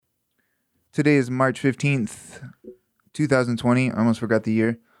Today is March 15th, 2020. I almost forgot the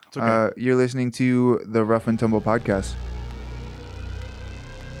year. It's okay. You're listening to the Rough and Tumble podcast.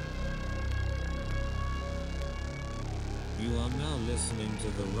 You are now listening to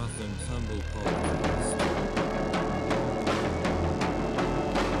the Rough and Tumble podcast.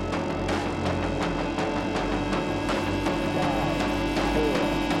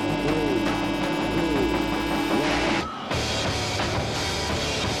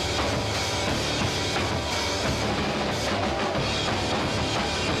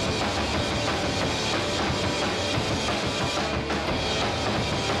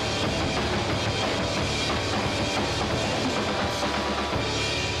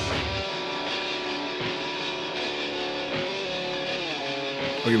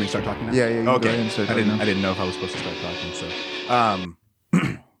 Oh, you want me to start talking now? Yeah, you can go Okay. ahead and start I talking now. didn't know if I was supposed to start talking. So,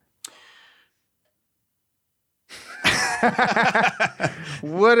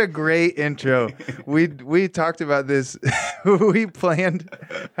 What a great intro. We talked about this. We planned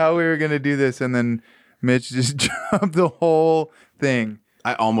how we were going to do this, and then Mitch just dropped the whole thing.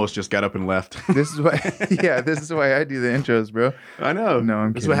 I almost just got up and left. This is why, this is why I do the intros, bro. I know. No,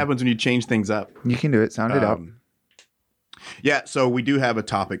 I'm This is kidding. what happens when you change things up. You can do it. Sound it out. Yeah, so we do have a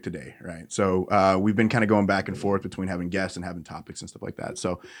topic today, right? So we've been kind of going back and forth between having guests and having topics and stuff like that.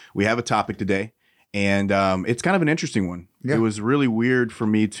 So we have a topic today, and it's kind of an interesting one. Yeah. It was really weird for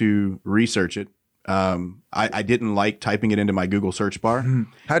me to research it. I didn't like typing it into my Google search bar.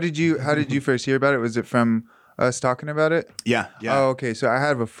 How did you first hear about it? Was it from us talking about it? Yeah. Oh, okay. So I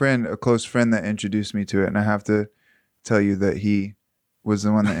have a close friend that introduced me to it, and I have to tell you that he was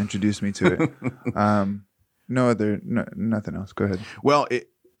the one that introduced me to it. Nothing else. Go ahead. Well,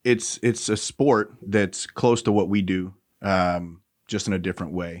 it's a sport that's close to what we do, just in a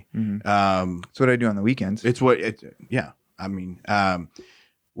different way. That's what I do on the weekends. Yeah. I mean,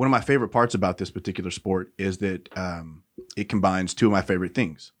 one of my favorite parts about this particular sport is that it combines two of my favorite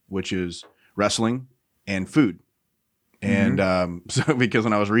things, which is wrestling and food. And so because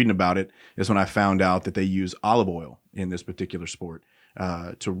when I was reading about it, is when I found out that they use olive oil in this particular sport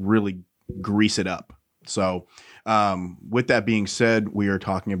to really grease it up. So with that being said, we are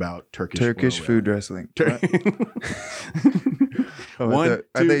talking about Turkish food wrestling. I One,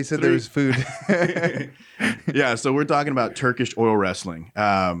 thought you said there was food. Yeah, so we're talking about Turkish oil wrestling.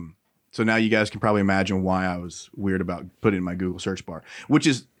 So now you guys can probably imagine why I was weird about putting it in my Google search bar,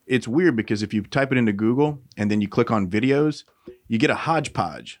 it's weird because if you type it into Google and then you click on videos, you get a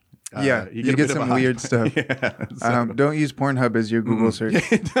hodgepodge. Yeah, you get some weird stuff. Yeah, so. Don't use Pornhub as your Google search.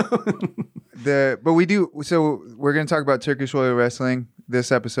 But we do. So we're going to talk about Turkish Oil Wrestling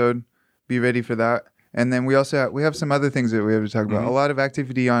this episode. Be ready for that. And then we have some other things that we have to talk about. A lot of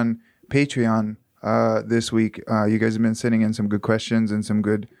activity on Patreon this week. You guys have been sending in some good questions and some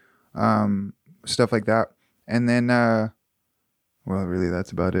good stuff like that. And then, well, really,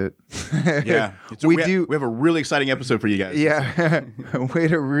 that's about it. Yeah, we have a really exciting episode for you guys. Yeah, way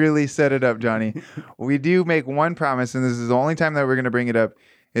to really set it up, Johnny. We do make one promise, and this is the only time that we're going to bring it up,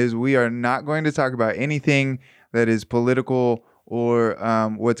 is we are not going to talk about anything that is political or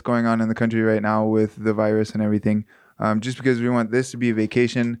what's going on in the country right now with the virus and everything, just because we want this to be a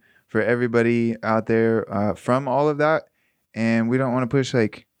vacation for everybody out there from all of that. And we don't want to push,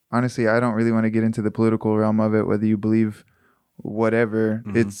 honestly, I don't really want to get into the political realm of it, whether you believe whatever.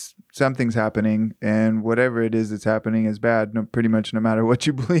 It's something's happening, and whatever it is that's happening is bad, pretty much no matter what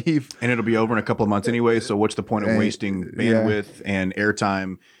you believe. And it'll be over in a couple of months anyway, so what's the point of wasting bandwidth and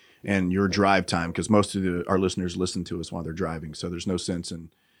airtime and your drive time? Because most of our listeners listen to us while they're driving, so there's no sense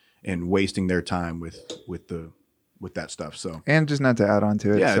in wasting their time with that stuff. So, and just not to add on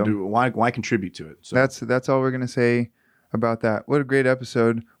to it. Yeah, so why contribute to it? So that's all we're gonna say about that. What a great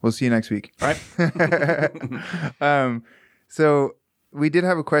episode. We'll see you next week. All right. So we did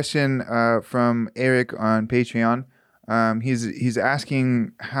have a question from Eric on Patreon. He's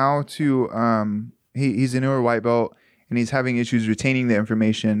asking how to he's a newer white belt, and he's having issues retaining the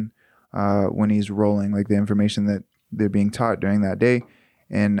information when he's rolling, like the information that they're being taught during that day.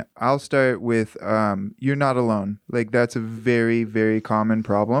 And I'll start with you're not alone. Like, that's a very, very common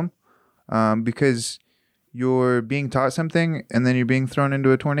problem because you're being taught something and then you're being thrown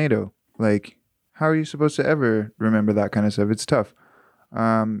into a tornado. Like, how are you supposed to ever remember that kind of stuff? It's tough.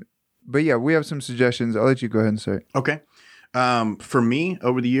 But yeah, we have some suggestions. I'll let you go ahead and start. Okay. For me,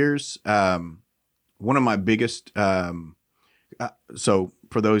 over the years, one of my biggest, so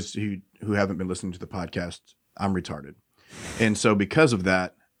for those who haven't been listening to the podcast, I'm retarded. And so because of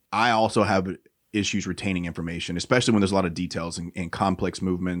that, I also have issues retaining information, especially when there's a lot of details and complex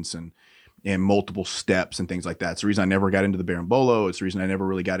movements and and multiple steps and things like that. It's the reason I never got into the Berimbolo. It's the reason I never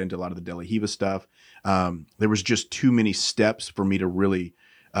really got into a lot of the De La Riva stuff. There was just too many steps for me to really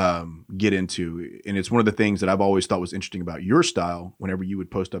get into. And it's one of the things that I've always thought was interesting about your style whenever you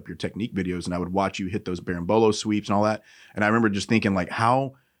would post up your technique videos and I would watch you hit those Berimbolo sweeps and all that. And I remember just thinking, like,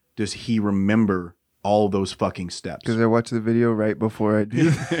 how does he remember all those fucking steps? Because I watch the video right before I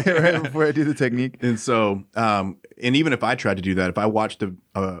do the technique. And so, and even if I tried to do that, if I watched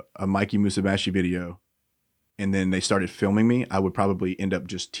a Mikey Musabashi video and then they started filming me, I would probably end up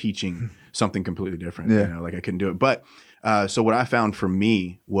just teaching something completely different. Yeah. You know, like I couldn't do it. But so what I found for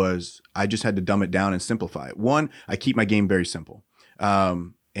me was I just had to dumb it down and simplify it. One, I keep my game very simple.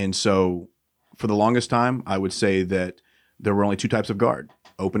 And so for the longest time, I would say that there were only two types of guard,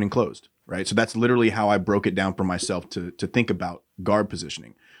 open and closed. Right. So that's literally how I broke it down for myself to think about guard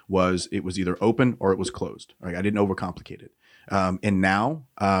positioning. It was either open or it was closed. Right. I didn't overcomplicate it. And now,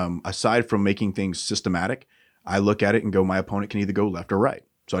 aside from making things systematic, I look at it and go, my opponent can either go left or right.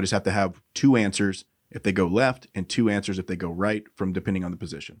 So I just have to have two answers if they go left and two answers if they go right, from depending on the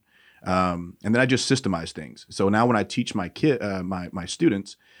position. And then I just systemize things. So now when I teach my my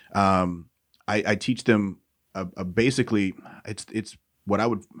students, I teach them basically it's what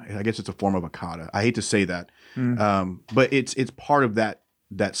I guess it's a form of a kata. I hate to say that, but it's part of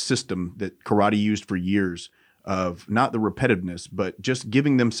that system that karate used for years of not the repetitiveness, but just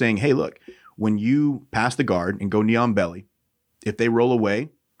giving them saying, hey, look, when you pass the guard and go knee on belly, if they roll away,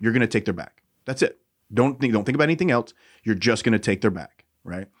 you're going to take their back. That's it. Don't think about anything else. You're just going to take their back,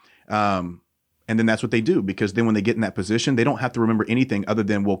 right? And then that's what they do, because then when they get in that position, they don't have to remember anything other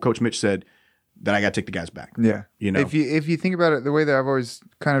than, well, Coach Mitch said that I got to take the guys back. Yeah. You know, if you think about it, the way that I've always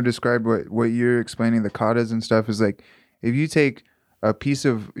kind of described what you're explaining, the katas and stuff, is like, if you take a piece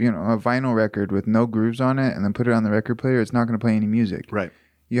of, a vinyl record with no grooves on it and then put it on the record player, it's not going to play any music. Right.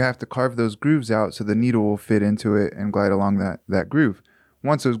 You have to carve those grooves out so the needle will fit into it and glide along that groove.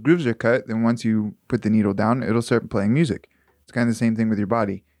 Once those grooves are cut, then once you put the needle down, it'll start playing music. It's kind of the same thing with your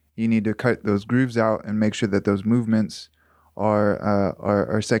body. You need to cut those grooves out and make sure that those movements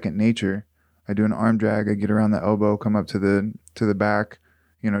are second nature. I do an arm drag, I get around the elbow, come up to the back,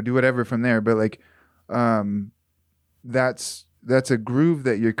 do whatever from there. But like, that's a groove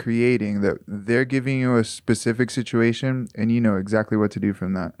that you're creating, that they're giving you a specific situation and you know exactly what to do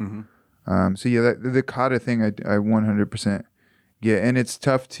from that. Mm-hmm. So yeah, the kata thing, I 100% get. And it's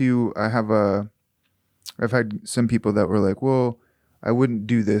tough to, I've had some people that were like, well, I wouldn't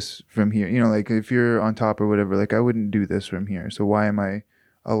do this from here. Like if you're on top or whatever, like I wouldn't do this from here. So why am I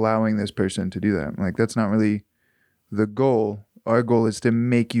allowing this person to do that? I'm like, that's not really the goal. Our goal is to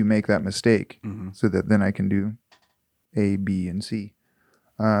make you make that mistake, so that then I can do A, B, and C.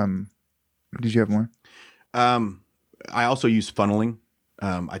 Did you have more? I also use funneling.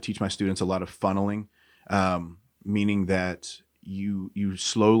 I teach my students a lot of funneling, meaning that you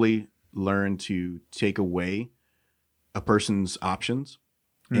slowly learn to take away a person's options.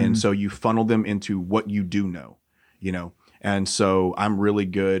 And so you funnel them into what you do know, And so I'm really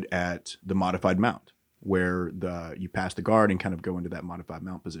good at the modified mount, where you pass the guard and kind of go into that modified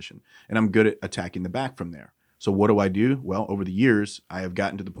mount position. And I'm good at attacking the back from there. So what do? Well, over the years, I have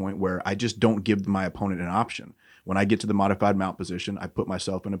gotten to the point where I just don't give my opponent an option. When I get to the modified mount position, I put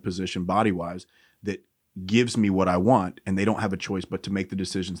myself in a position body-wise that gives me what I want, and they don't have a choice but to make the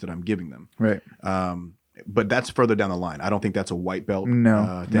decisions that I'm giving them. Right. But that's further down the line. I don't think that's a white belt thing,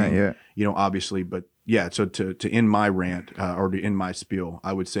 not yet. Obviously. But yeah, so to end my rant or to end my spiel,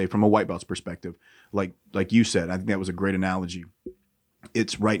 I would say from a white belt's perspective, like you said, I think that was a great analogy.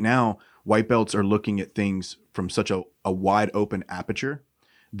 It's right now, white belts are looking at things from such a wide open aperture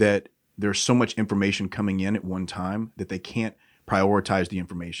that there's so much information coming in at one time that they can't prioritize the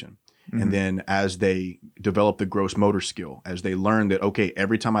information. And then as they develop the gross motor skill, as they learn that, okay,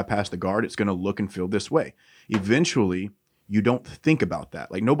 every time I pass the guard, it's going to look and feel this way. Eventually, you don't think about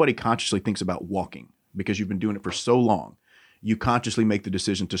that. Like nobody consciously thinks about walking because you've been doing it for so long. You consciously make the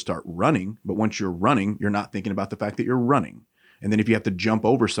decision to start running. But once you're running, you're not thinking about the fact that you're running. And then if you have to jump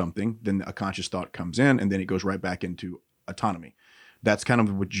over something, then a conscious thought comes in and then it goes right back into autonomy. That's kind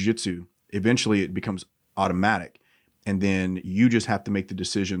of with jiu-jitsu. Eventually, it becomes automatic. And then you just have to make the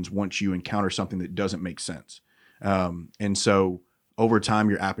decisions once you encounter something that doesn't make sense. And so over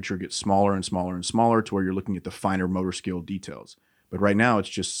time, your aperture gets smaller and smaller and smaller to where you're looking at the finer motor skill details. But right now, it's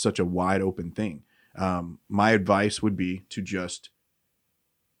just such a wide open thing. My advice would be to just...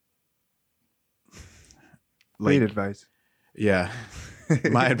 Great advice. Yeah.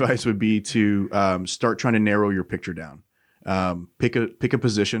 My advice would be to start trying to narrow your picture down. Pick a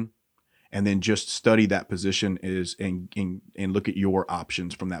position and then just study that position and look at your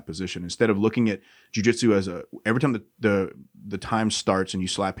options from that position instead of looking at jiu-jitsu as every time the time starts and you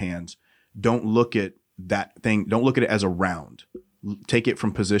slap hands, don't look at that thing. Don't look at it as a round. Take it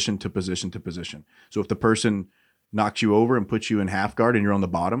from position to position to position. So if the person knocks you over and puts you in half guard and you're on the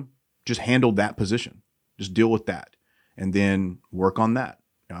bottom, just handle that position. Just deal with that and then work on that.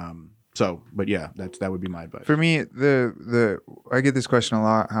 But yeah, that would be my advice. For me, I get this question a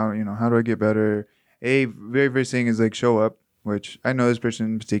lot. How do I get better? Very first thing is like show up, which I know this person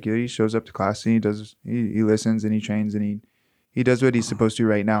in particular. He shows up to class and he listens and he trains and he does what he's supposed to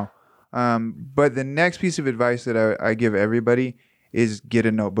right now. But the next piece of advice that I give everybody is get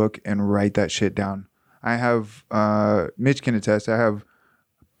a notebook and write that shit down. I have Mitch can attest. I have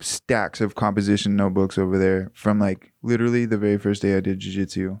stacks of composition notebooks over there from like literally the very first day I did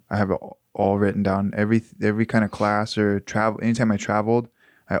jiu-jitsu. I have it all written down. Every kind of class or travel. Anytime I traveled,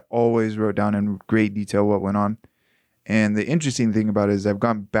 I always wrote down in great detail what went on. And the interesting thing about it is I've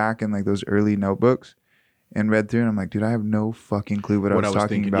gone back in like those early notebooks and read through and I'm like, dude, I have no fucking clue what I was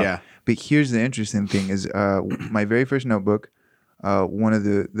talking about. Yeah. But here's the interesting thing is my very first notebook, one of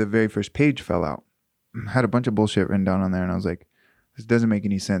the very first page fell out. Had a bunch of bullshit written down on there and I was like, this doesn't make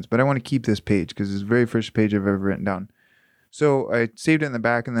any sense, but I want to keep this page because it's the very first page I've ever written down. So I saved it in the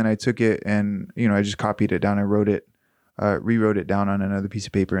back and then I took it and, I just copied it down. I rewrote it down on another piece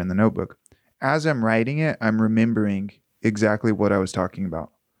of paper in the notebook. As I'm writing it, I'm remembering exactly what I was talking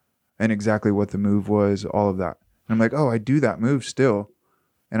about and exactly what the move was, all of that. And I'm like, oh, I do that move still.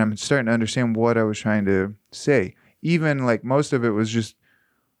 And I'm starting to understand what I was trying to say. Even like most of it was just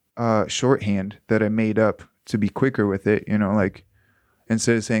shorthand that I made up to be quicker with it, like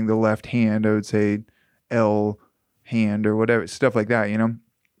instead of saying the left hand, I would say L hand or whatever, stuff like that, and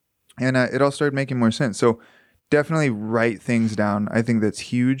it all started making more sense. So definitely write things down. I think that's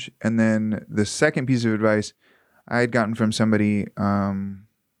huge. And then the second piece of advice I had gotten from somebody,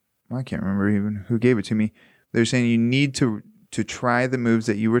 I can't remember even who gave it to me. They're saying you need to try the moves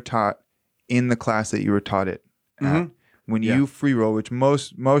that you were taught in the class that you were taught it at. When you free roll, which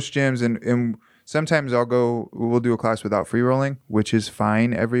most gyms and sometimes we'll do a class without free rolling, which is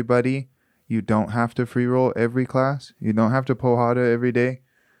fine, everybody. You don't have to free roll every class. You don't have to pohada every day,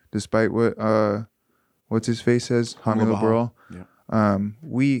 despite what what's his face says, Hamilo Burl. Yeah.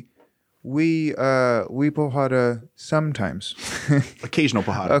 We pohada sometimes. Occasional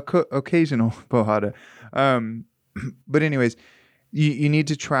pohada. Occasional pohada. But anyways, you need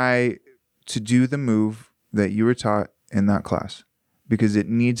to try to do the move that you were taught in that class because you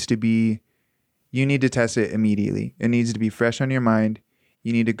need to test it immediately. It needs to be fresh on your mind.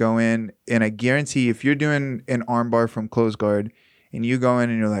 You need to go in, and I guarantee if you're doing an armbar from close guard and you go in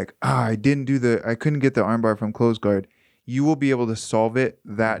and you're like, I couldn't get the armbar from close guard, you will be able to solve it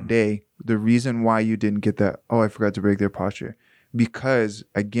that day. The reason why you didn't get that, I forgot to break their posture, because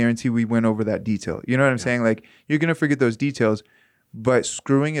I guarantee we went over that detail. You know what I'm saying? Like, you're going to forget those details, but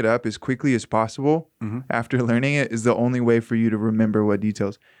screwing it up as quickly as possible after learning it is the only way for you to remember what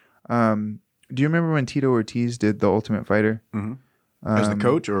details. Do you remember when Tito Ortiz did The Ultimate Fighter? As the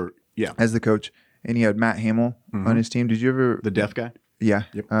coach or? Yeah. As the coach. And he had Matt Hamill on his team. Did you ever? The deaf guy? Yeah.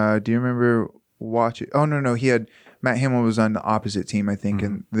 Yep. Do you remember watching? Oh, no. He had Matt Hamill was on the opposite team, I think.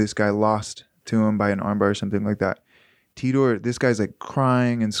 And this guy lost to him by an armbar or something like that. Tito, this guy's like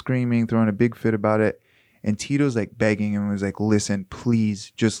crying and screaming, throwing a big fit about it. And Tito's like begging him, was like, listen,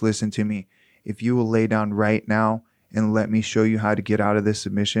 please just listen to me. If you will lay down right now and let me show you how to get out of this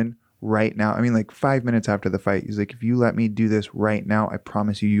submission right now. I mean, like 5 minutes after the fight, he's like, if you let me do this right now, I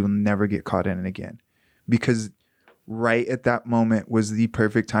promise you will never get caught in it again. Because right at that moment was the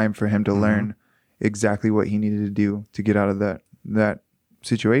perfect time for him to learn exactly what he needed to do to get out of that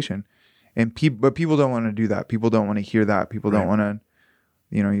situation. And but people don't want to do that. People don't want to hear that. People don't want to,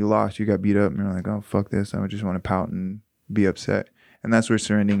 you lost, you got beat up, and you're like, oh, fuck this. I would just want to pout and be upset. And that's where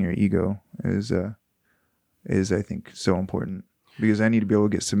surrendering your ego is I think, so important. Because I need to be able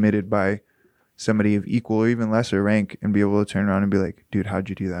to get submitted by somebody of equal or even lesser rank and be able to turn around and be like, dude, how'd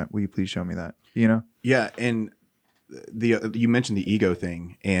you do that? Will you please show me that? Yeah, and you mentioned the ego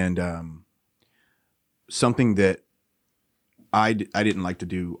thing, and something that I didn't like to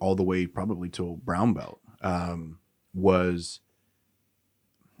do all the way probably till brown belt was,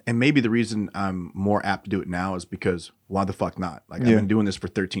 and maybe the reason I'm more apt to do it now is because why the fuck not? Like, I've been doing this for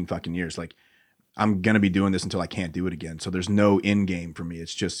 13 fucking years. Like, I'm going to be doing this until I can't do it again. So there's no end game for me.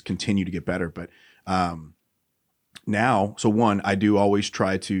 It's just continue to get better. But now, so one, I do always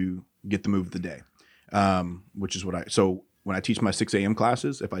try to get the move of the day, which is so when I teach my 6 a.m.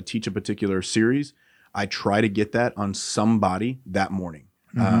 classes, if I teach a particular series, I try to get that on somebody that morning.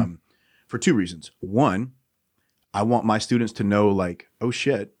 for two reasons. One, I want my students to know, like, oh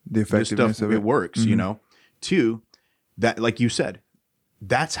shit, The effectiveness of it it. works, you know. Two, that, like you said,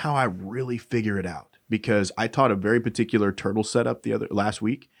 that's how I really figure it out, because I taught a very particular turtle setup last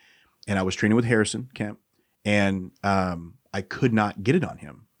week, and I was training with Harrison Kemp, and I could not get it on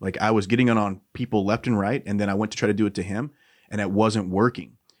him. Like, I was getting it on people left and right, and then I went to try to do it to him, and it wasn't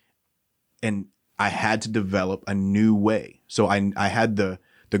working. And I had to develop a new way. So I had the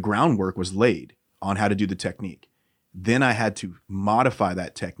groundwork was laid on how to do the technique. Then I had to modify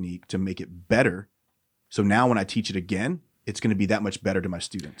that technique to make it better. So now when I teach it again, it's going to be that much better to my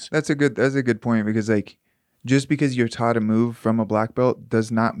students. That's a good point, because like, just because you're taught a move from a black belt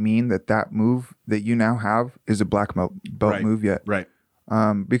does not mean that move that you now have is a black belt Right. move yet. Right.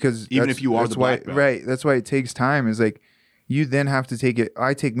 Because Even if you are the black belt. right? That's why it takes time. Is like, you then have to take it.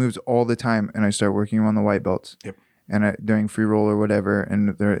 I take moves all the time, and I start working on the white belts. Yep. And during free roll or whatever,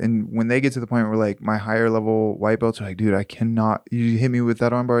 and when they get to the point where like my higher level white belts are like, dude, I cannot. You hit me with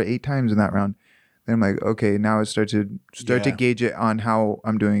that armbar 8 times in that round. Then I'm like, okay, now I start to gauge it on how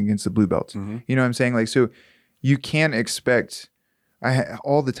I'm doing against the blue belts. Mm-hmm. You know what I'm saying? Like, so you can't expect.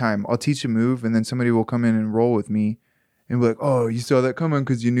 All the time I'll teach a move, and then somebody will come in and roll with me, and be like, oh, you saw that coming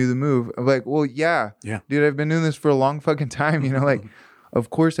because you knew the move. I'm like, well, yeah, dude, I've been doing this for a long fucking time. You know, like, of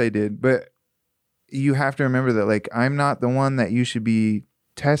course I did, but you have to remember that, like, I'm not the one that you should be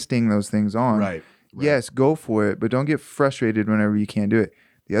testing those things on. Right. Yes, go for it, but don't get frustrated whenever you can't do it.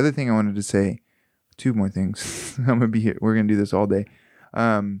 The other thing I wanted to say, 2 more things. I'm gonna be here. We're gonna do this all day.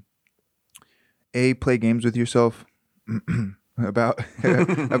 Play games with yourself about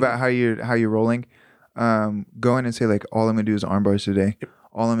how you're rolling. Go in and say, like, all I'm gonna do is arm bars today. Yep.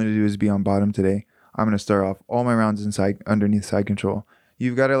 All I'm gonna do is be on bottom today. I'm gonna start off all my rounds underneath side control.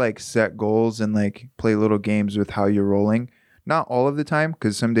 You've got to like set goals and like play little games with how you're rolling. Not all of the time,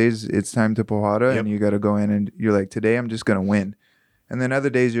 because some days it's time to Pohada, and you got to go in and you're like, today I'm just gonna win. And then other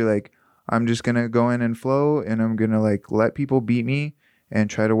days you're like, I'm just gonna go in and flow, and I'm gonna like let people beat me and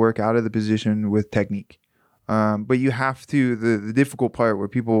try to work out of the position with technique. But you have to. The difficult part where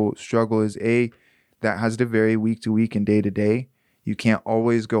people struggle is that has to vary week to week and day to day. You can't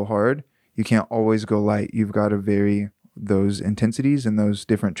always go hard. You can't always go light. You've got to vary those intensities and those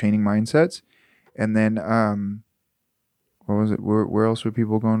different training mindsets. And then, what was it? Where else were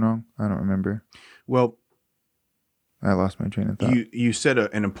people going wrong? I don't remember. Well, I lost my train of thought. You said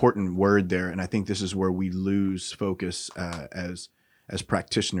an important word there, and I think this is where we lose focus as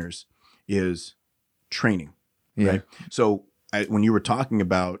practitioners, is training. Yeah. Right? So when you were talking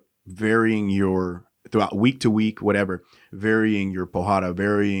about varying your throughout week to week, whatever, varying your Pohada,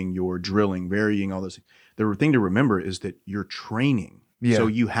 varying your drilling, varying all those things. The thing to remember is that you're training. Yeah. So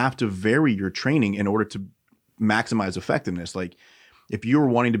you have to vary your training in order to maximize effectiveness. Like, if you're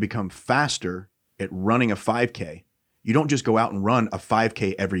wanting to become faster at running a 5K, you don't just go out and run a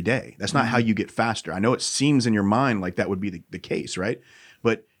 5K every day. That's not how you get faster. I know it seems in your mind like that would be the case, right?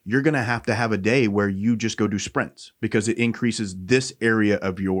 But you're going to have a day where you just go do sprints, because it increases this area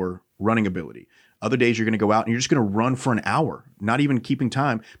of your running ability. Other days you're going to go out and you're just going to run for an hour, not even keeping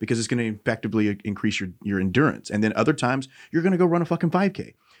time, because it's going to effectively increase your endurance. And then other times you're going to go run a fucking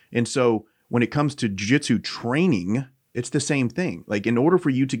 5K. And so when it comes to jiu-jitsu training, it's the same thing. Like, in order for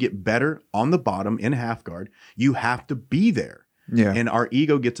you to get better on the bottom in half guard, you have to be there. Yeah. And our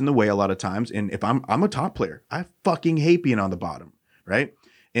ego gets in the way a lot of times. And if I'm a top player, I fucking hate being on the bottom, right?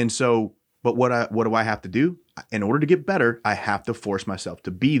 And so, but what do I have to do? In order to get better, I have to force myself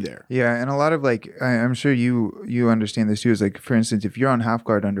to be there. Yeah, and a lot of, like, I'm sure you understand this too, is like, for instance, if you're on half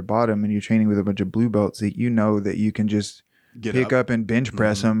guard under bottom and you're training with a bunch of blue belts that you know that you can just pick up and bench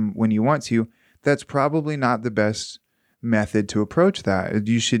press them when you want to, that's probably not the best method to approach that.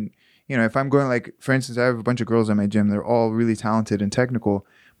 You should, if I'm going, like, for instance, I have a bunch of girls in my gym, they're all really talented and technical,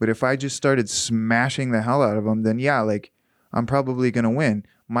 but if I just started smashing the hell out of them, then yeah, like, I'm probably going to win.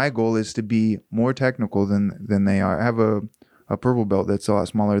 My goal is to be more technical than they are. I have a purple belt that's a lot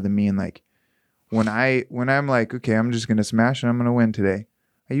smaller than me, and like, when I'm like, okay, I'm just gonna smash and I'm gonna win today,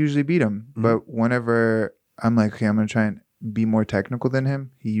 I usually beat him. Mm-hmm. But whenever I'm like, okay, I'm gonna try and be more technical than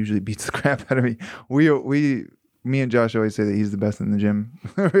him, he usually beats the crap out of me. Me and Josh always say that he's the best in the gym.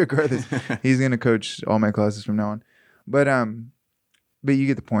 Regardless, he's gonna coach all my classes from now on. But you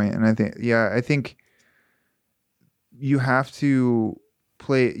get the point, and I think you have to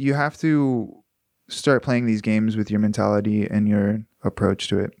start playing these games with your mentality and your approach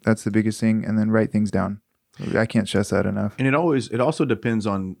to it. That's the biggest thing. And then write things down. I can't stress that enough. And it also depends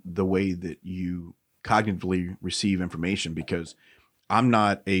on the way that you cognitively receive information, because I'm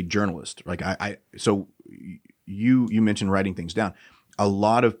not a journalist. Like so you mentioned writing things down. a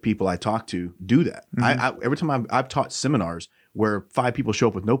lot of people I talk to do that. Every time I've taught seminars where 5 people show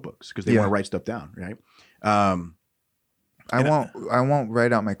up with notebooks because they want to write stuff down, right? I won't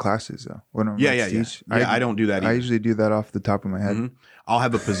write out my classes though. When I'm teach. I don't do that either. I usually do that off the top of my head. I'll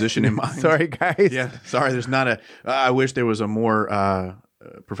have a position in mind. Sorry, guys. Yeah, sorry. There's not a. I wish there was a more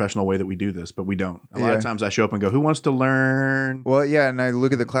professional way that we do this, but we don't. A lot of times I show up and go, "Who wants to learn?" Well, yeah, and I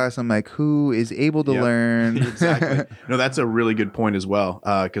look at the class. I'm like, "Who is able to learn?" Exactly. No, that's a really good point as well.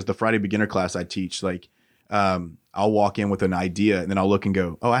 Because the Friday beginner class I teach, like, I'll walk in with an idea and then I'll look and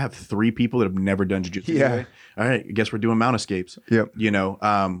go, "Oh, I have 3 people that have never done jiu-jitsu today. All right, I guess we're doing mount escapes." Yep. You know,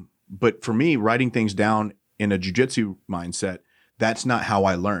 but for me, writing things down in a jiu-jitsu mindset, that's not how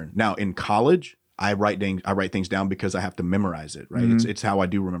I learn. Now, in college, I write things down because I have to memorize it, right? It's how I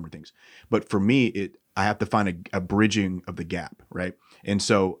do remember things. But for me, I have to find a bridging of the gap, right? And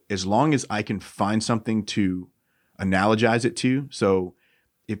so as long as I can find something to analogize it to, so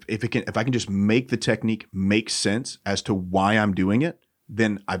if I can just make the technique make sense as to why I'm doing it,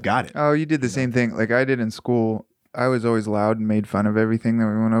 then I've got it. Oh, you did the same thing like I did in school. I was always loud and made fun of everything that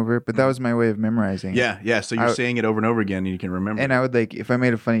we went over, but that was my way of memorizing. Yeah. So you're saying it over and over again, and you can remember. And I would if I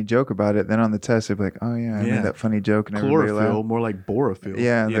made a funny joke about it, then on the test I'd be like, "Oh yeah, I made that funny joke," and everybody laughed. Chlorophyll, more like borophyll.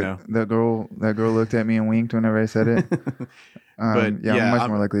 Yeah, that girl looked at me and winked whenever I said it. I'm much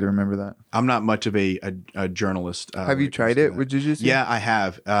more likely to remember that. I'm not much of a journalist. Have you tried it with jiu-jitsu? Yeah, I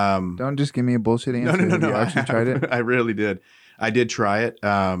have. Don't just give me a bullshit answer. No. Have you actually tried it? I really did. I did try it,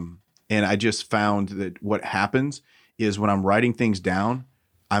 and I just found that what happens is when I'm writing things down,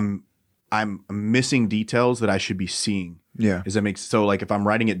 I'm missing details that I should be seeing. Yeah. Does that make so? Like if I'm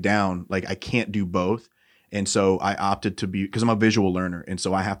writing it down, like I can't do both, and so I opted to be because I'm a visual learner, and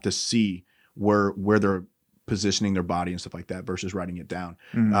so I have to see where they're positioning their body and stuff like that versus writing it down.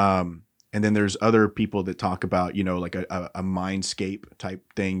 And then there's other people that talk about, you know, like a mindscape type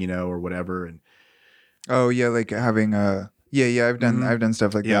thing, you know, or whatever. And oh yeah, like having I've done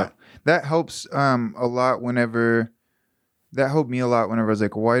stuff like that. That helps a lot whenever. That helped me a lot whenever I was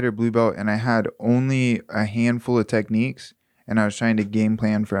like a white or blue belt and I had only a handful of techniques and I was trying to game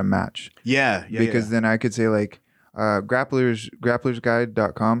plan for a match. Because then I could say like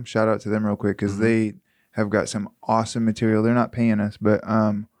grapplersguide.com, shout out to them real quick because they have got some awesome material. They're not paying us, but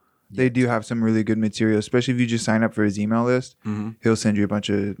they do have some really good material, especially if you just sign up for his email list. He'll send you a bunch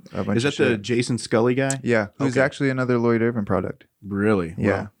of Is that the Jason Scully guy? Yeah, who's actually another Lloyd Irvin product. Really?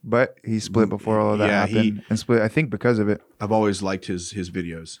 Yeah, well, but he split before all of that happened, and split I think because of it. I've always liked his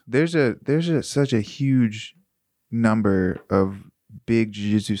videos. There's such a huge number of big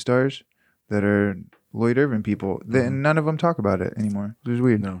jiu-jitsu stars that are Lloyd Irvin people, and none of them talk about it anymore. Which is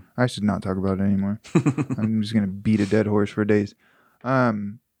weird. No, I should not talk about it anymore. I'm just gonna beat a dead horse for days.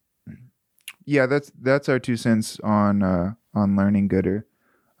 Yeah, that's our 2 cents on learning gooder.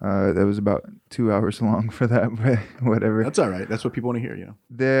 That was about 2 hours long for that, but whatever. That's all right. That's what people want to hear, you know.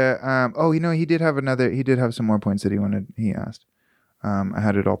 He did have some more points that he asked. I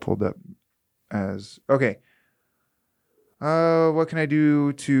had it all pulled up as okay. What can I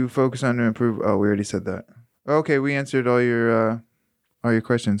do to focus on to improve? Oh, we already said that. Okay, we answered all your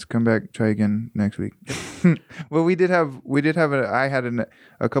questions. Come back, try again next week. Well, I had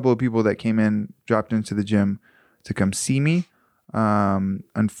a couple of people that came in, dropped into the gym to come see me.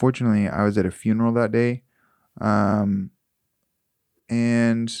 Unfortunately, I was at a funeral that day, and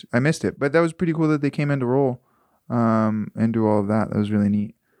I missed it. But that was pretty cool that they came in to roll, and do all of that. That was really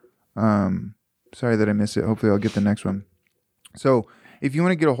neat. Sorry that I missed it. Hopefully, I'll get the next one. So, if you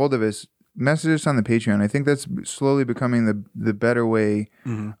want to get a hold of us, message us on the Patreon. I think that's slowly becoming the better way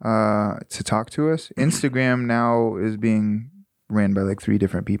to talk to us. Instagram now is being ran by like 3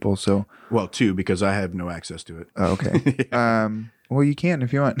 different people. So 2 because I have no access to it. Oh, okay. Well, you can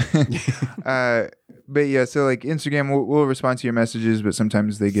if you want. But yeah, so like Instagram, we'll respond to your messages, but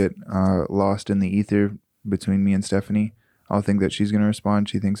sometimes they get lost in the ether between me and Stephanie. I'll think that she's going to respond.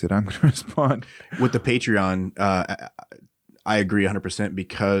 She thinks that I'm going to respond. With the Patreon, I agree 100%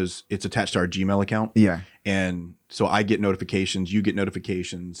 because it's attached to our Gmail account. Yeah. And so I get notifications, you get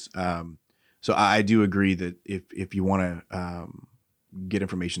notifications. So I do agree that if you want to get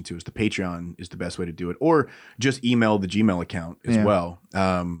information to us, the Patreon is the best way to do it, or just email the Gmail account as well.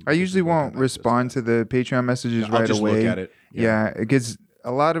 I usually won't respond to the Patreon messages right away. I'll just look at it. Yeah, because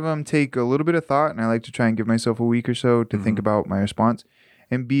a lot of them take a little bit of thought, and I like to try and give myself a week or so to think about my response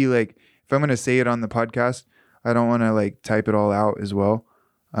and be like, if I'm going to say it on the podcast, I don't want to like type it all out as well,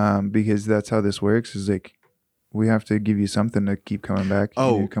 because that's how this works. Is like we have to give you something to keep coming back.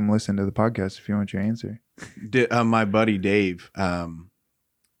 Oh, you come listen to the podcast if you want your answer. My buddy Dave,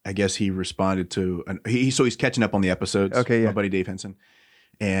 I guess he responded to so he's catching up on the episodes. Okay, yeah. My buddy Dave Henson,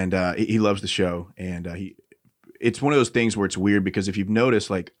 and he loves the show, and it's one of those things where it's weird because if you've noticed,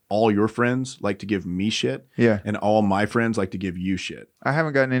 like all your friends like to give me shit, Yeah. and all my friends like to give you shit. I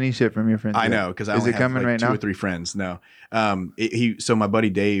haven't gotten any shit from your friends. I yet. know because I Is only it have coming like right 2 now? or 3 friends. No, so my buddy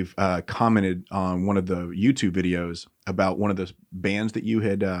Dave commented on one of the YouTube videos about one of the bands that you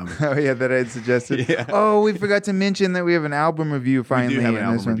had. Oh yeah, that I had suggested. Yeah. Oh, we forgot to mention that we have an album review finally. have an in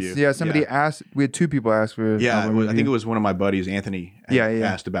album this one. review. Yeah, somebody Yeah. asked. We had 2 people ask for. An album I review. think it was one of my buddies, Anthony.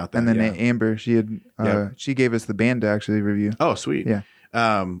 Asked about that. And then yeah. Amber, she had she gave us the band to actually review. Oh, sweet. Yeah.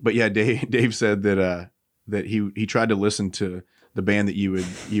 But yeah, Dave said that he tried to listen to the band that you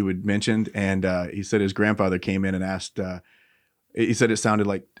had mentioned, and he said his grandfather came in and asked. He said it sounded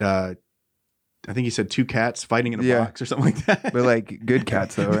like I think he said 2 cats fighting in a box or something like that. But like good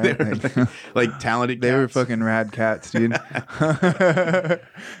cats though, right? They were like talented. They cats. were fucking rad cats, dude.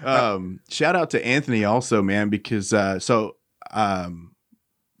 Shout out to Anthony also, man, because I've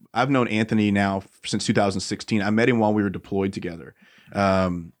known Anthony now since 2016. I met him while we were deployed together.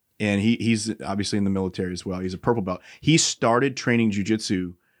 And he's obviously in the military as well. He's a purple belt. He started training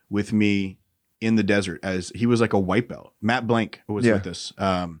jiu-jitsu with me in the desert as he was like a white belt. Matt Blank was with us.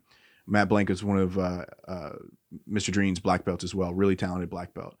 Matt Blank is one of Mr. Dreen's black belts as well. Really talented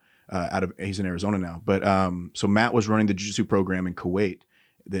black belt. He's in Arizona now. But so Matt was running the jiu-jitsu program in Kuwait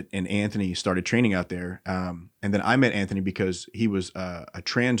and Anthony started training out there. And then I met Anthony because he was a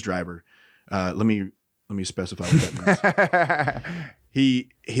trans driver. Let me specify what that means. He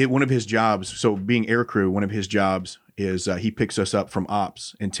one of his jobs, so being aircrew, one of his jobs is he picks us up from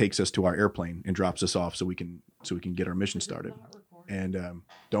ops and takes us to our airplane and drops us off so we can get our mission started. And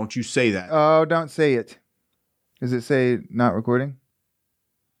don't you say that. Oh, don't say it. Does it say not recording?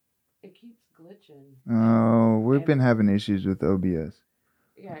 It keeps glitching. Oh, we've been having issues with OBS.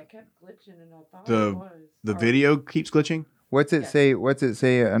 Yeah, it kept glitching, and I thought The- it was. The video keeps glitching. What's it say? What's it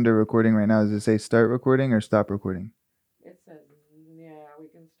say under recording right now? Does it say start recording or stop recording? It says, yeah, we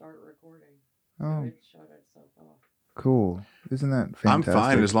can start recording. Oh, It shut itself off. cool. Isn't that I'm fantastic?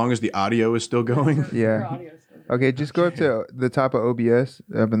 fine as long as the audio is still going. Yeah. Your audio's still good. Okay, just go up to the top of OBS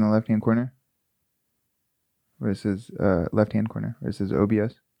up in the left-hand corner. Where it says left-hand corner, where it says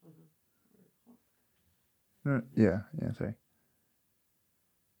OBS. Yeah, sorry.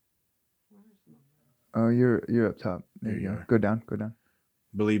 Oh, you're up top. There you go. Go down.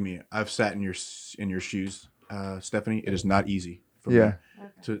 Believe me, I've sat in your shoes, Stephanie. It is not easy for Yeah.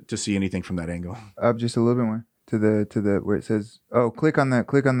 me to see anything from that angle. Up just a little bit more to the where it says. Oh, click on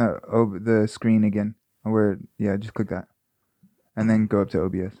the screen again. Just click that, and then go up to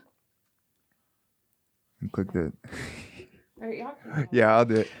OBS. And click the. Right, y'all can- Yeah, I'll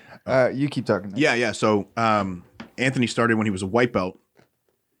do it. You keep talking. Yeah. So Anthony started when he was a white belt,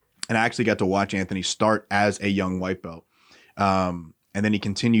 and I actually got to watch Anthony start as a young white belt. And then he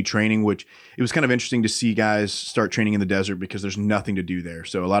continued training, which it was kind of interesting to see guys start training in the desert because there's nothing to do there.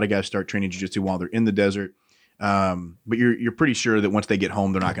 So a lot of guys start training jiu-jitsu while they're in the desert. But you're pretty sure that once they get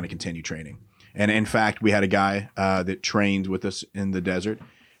home, they're not going to continue training. And in fact, we had a guy that trained with us in the desert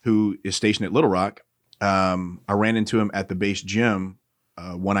who is stationed at Little Rock. I ran into him at the base gym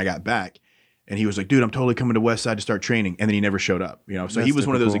when I got back. And he was like, dude, I'm totally coming to West Side to start training. And then he never showed up. So That's he was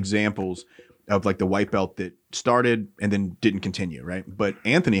one of those typical. examples of like the white belt that started and then didn't continue, right? But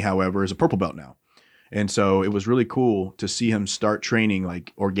Anthony, however, is a purple belt now. And so it was really cool to see him start training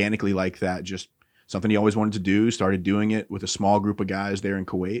like organically like that. Just something he always wanted to do, started doing it with a small group of guys there in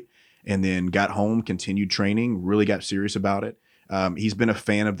Kuwait, and then got home, continued training, really got serious about it. He's been a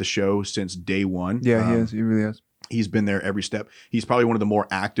fan of the show since day one. Yeah, he is. He really is. He's been there every step. He's probably one of the more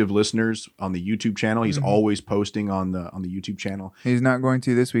active listeners on the YouTube channel. He's always posting on the YouTube channel. He's not going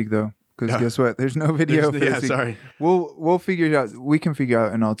to this week though, because guess what? There's no video. For Yeah, this week. sorry. We'll figure it out. We can figure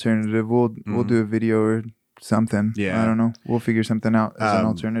out an alternative. We'll do a video or something. Yeah. I don't know. We'll figure something out as an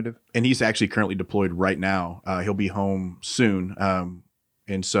alternative. And he's actually currently deployed right now. He'll be home soon.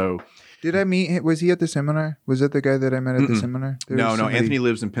 And so Did I meet? Was he at the seminar? Was that the guy that I met at the seminar? There was no, somebody- Anthony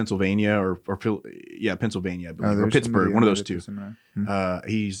lives in Pennsylvania or Pennsylvania, I believe, or there's Pittsburgh, somebody one I of met those at the two. seminar.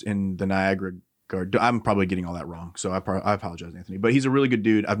 He's in the Niagara Guard. I'm probably getting all that wrong, so I apologize, Anthony. But he's a really good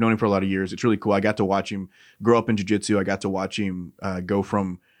dude. I've known him for a lot of years. It's really cool. I got to watch him grow up in jiu-jitsu. I got to watch him go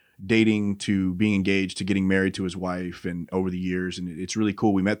from dating to being engaged to getting married to his wife and over the years. And it's really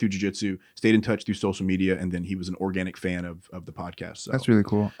cool. We met through jiu-jitsu, stayed in touch through social media, and then he was an organic fan of the podcast. So. That's really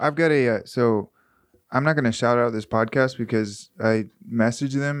cool. I've got a so I'm not going to shout out this podcast because I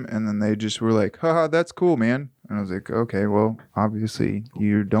messaged them and then they just were like, haha, that's cool, man. And I was like, okay, well, obviously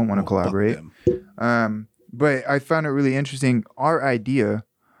you don't want to Well, fuck collaborate. them. But I found it really interesting. Our idea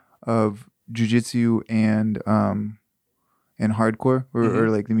of jujitsu and hardcore or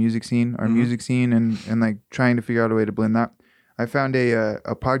like the music scene, our music scene, and like trying to figure out a way to blend that. I found a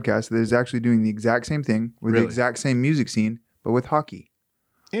podcast that is actually doing the exact same thing with the exact same music scene, but with hockey.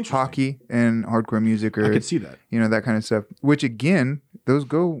 Interesting. Hockey and hardcore music, or I could see that. That kind of stuff. Which again, those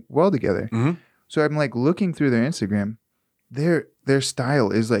go well together. Mm-hmm. So I'm like looking through their Instagram. Their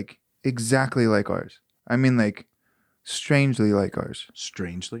style is like exactly like ours. I mean, like strangely like ours.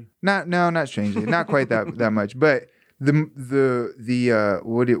 Strangely? Not strangely. Not quite that much. But the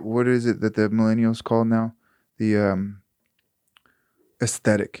what is it that the millennials call now? The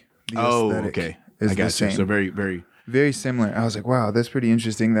aesthetic. The aesthetic okay. Is I got the same. you. So very, very, very similar. I was like, wow, that's pretty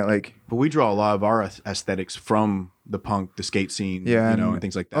interesting. That like. But we draw a lot of our aesthetics from the punk, the skate scene, and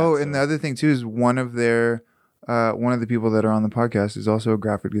things like that. Oh, and the other thing too is one of the people that are on the podcast is also a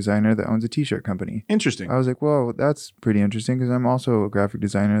graphic designer that owns a t-shirt company. Interesting. I was like, well, that's pretty interesting because I'm also a graphic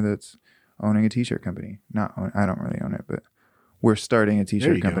designer that's owning a t-shirt company. I don't really own it, but we're starting a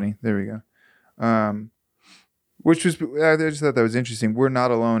t-shirt company. There we go. Which was, I just thought that was interesting. We're not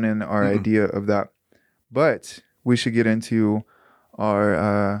alone in our idea of that, but we should get into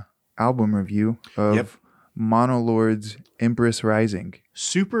our album review of Monolord's Empress Rising.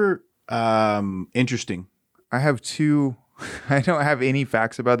 Super interesting. I have two. I don't have any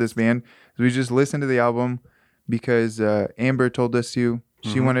facts about this band. We just listened to the album because Amber told us to.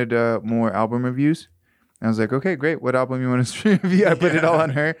 She wanted more album reviews. I was like, okay, great. What album you want us to review? I put it all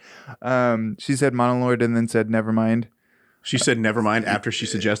on her. She said Monolord and then said Nevermind. She said Nevermind after she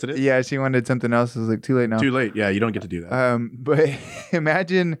suggested it? Yeah, she wanted something else. I was like, too late now. Too late. Yeah, you don't get to do that. But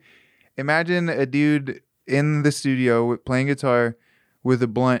imagine a dude in the studio playing guitar with a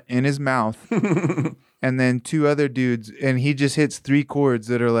blunt in his mouth and then two other dudes, and he just hits three chords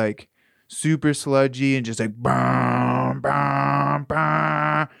that are like super sludgy and just like bam, bam,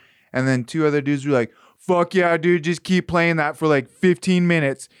 bam. And then two other dudes were like, fuck yeah, dude, just keep playing that for like 15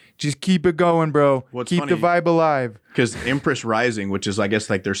 minutes. Just keep it going, bro. Keep the vibe alive. Because Empress Rising, which is, I guess,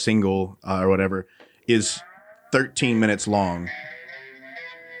 like their single or whatever, is 13 minutes long.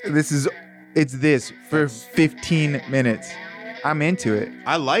 It's this for 15 minutes. I'm into it.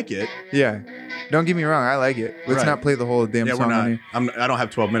 I like it. Yeah. Don't get me wrong. I like it. Let's not play the whole damn song. We're on here. I don't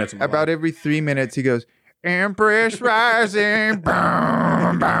have 12 minutes. About every 3 minutes, he goes, Empress Rising.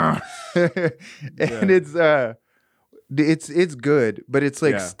 Boom, boom. And it's good, but it's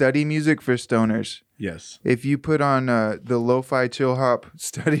like study music for stoners. Yes. If you put on the lo-fi chill hop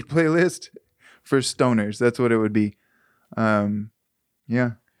study playlist for stoners, that's what it would be.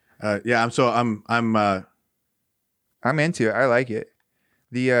 Yeah. I'm into it. I like it.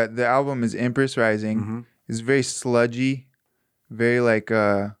 The album is Empress Rising. Mm-hmm. It's very sludgy, very like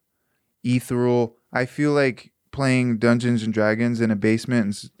ethereal. I feel like playing Dungeons and Dragons in a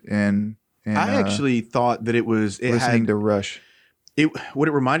basement and I actually thought that listening to Rush. What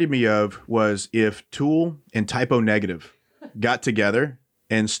it reminded me of was if Tool and Typo Negative got together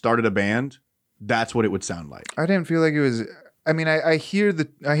and started a band, that's what it would sound like. I didn't feel like it was. I mean, I hear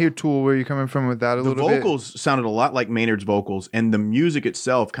Tool where you're coming from with that a little bit. The vocals sounded a lot like Maynard's vocals, and the music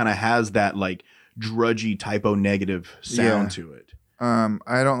itself kind of has that like drudgy Typo Negative sound to it.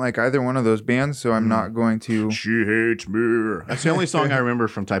 I don't like either one of those bands, so I'm not going to. She hates me. That's the only song I remember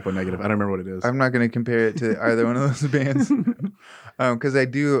from Typo Negative. I don't remember what it is. I'm not going to compare it to either one of those bands, because I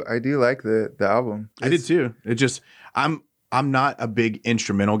do like the album. I did too. It just I'm not a big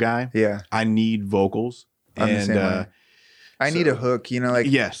instrumental guy. Yeah, I need vocals, and I need a hook. Like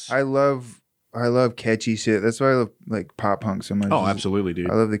yes, I love catchy shit. That's why I love like pop punk so much. Oh, absolutely,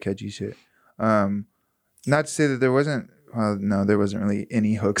 dude. I love the catchy shit. Not to say that there wasn't. No, there wasn't really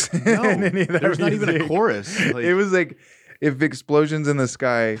any hooks. No, in any of that there's not even a music. chorus. Like, it was like if Explosions in the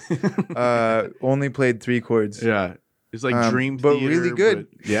Sky only played 3 chords. Yeah. It's like Dream but Theater. Really good.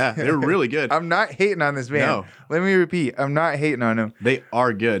 Yeah, they're really good. I'm not hating on this band. No. Let me repeat. I'm not hating on them. They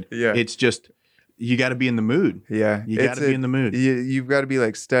are good. Yeah. It's just, you got to be in the mood. Yeah. You got to be in the mood. You've got to be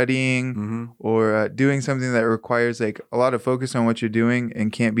like studying or doing something that requires like a lot of focus on what you're doing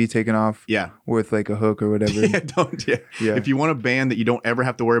and can't be taken off with like a hook or whatever. Yeah. If you want a band that you don't ever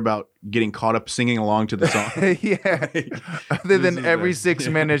have to worry about getting caught up singing along to the song. Other than every 6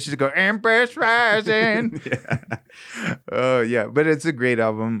 minutes, just go, Empress Rising. Oh, yeah. But it's a great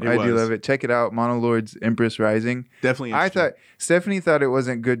album. I do love it. Check it out. Monolord's Empress Rising. Definitely. Stephanie thought it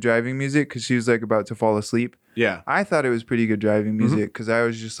wasn't good driving music because she was like about to fall asleep. Yeah. I thought it was pretty good driving music because I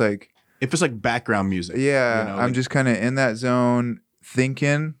was just like. If it's like background music. Yeah. I'm just kind of in that zone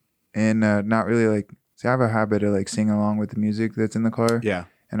thinking and not really like. See, I have a habit of like singing along with the music that's in the car. Yeah.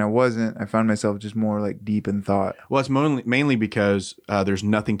 and I wasn't. I found myself just more like deep in thought. Well, it's mainly because there's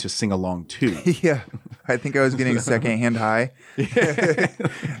nothing to sing along to. Yeah, I think I was getting secondhand high. The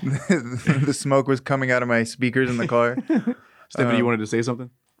smoke was coming out of my speakers in the car. Stephanie, you wanted to say something?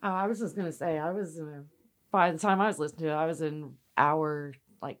 Oh, I was just gonna say by the time I was listening to it, I was in hour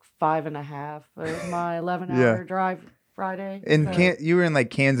like 5.5 of my 11-hour drive Friday. And So you were in like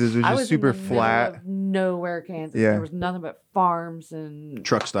Kansas, which I is was super in the middle flat. of nowhere, Kansas. Yeah. There was nothing but farms and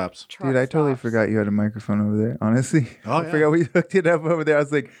Truck stops. Dude, I totally stops. forgot you had a microphone over there. Honestly, Oh, I yeah. forgot we hooked it up over there. I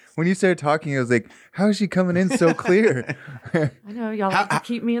was like, when you started talking, I was like, how is she coming in so clear? I know y'all like to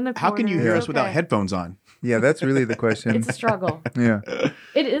keep me in the corner. How can you hear It's us without okay. headphones on? Yeah, that's really the question. It's a struggle. Yeah.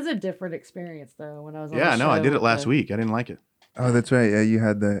 It is a different experience though. When I was on Yeah, the no, I show did it with last the- week. I didn't like it. Oh, that's right. Yeah, you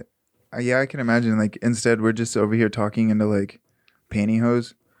had that. Yeah, I can imagine. Like, instead, we're just over here talking into like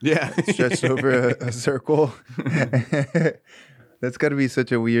pantyhose Yeah. stretched over a circle. That's got to be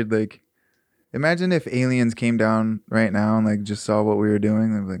such a weird, like, imagine if aliens came down right now and like just saw what we were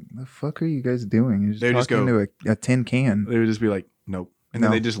doing. They'd be like, the fuck are you guys doing? You're just They'd just talking go- into a tin can. They would just be like, nope. And No.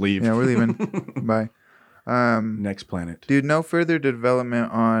 then they just leave. Yeah, we're leaving. Bye. Next planet. Dude, no further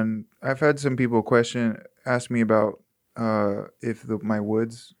development on. I've had some people ask me about if my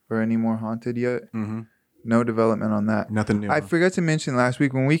woods are any more haunted yet. Mm-hmm. No development on that. Nothing new. I huh? forgot to mention last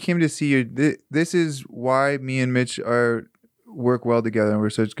week when we came to see you. This is why me and Mitch work well together and we're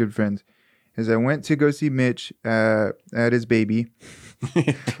such good friends. Is I went to go see Mitch at his baby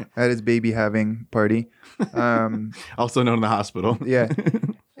having party. Also known in the hospital. Yeah.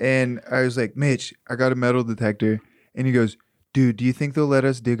 And I was like, Mitch, I got a metal detector. And he goes, dude, do you think they'll let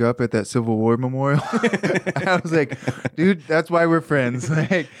us dig up at that Civil War memorial? I was like, dude, that's why we're friends.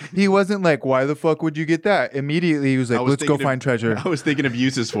 Like, he wasn't like, why the fuck would you get that? Immediately, he was like, I was let's go thinking of- find treasure. I was thinking of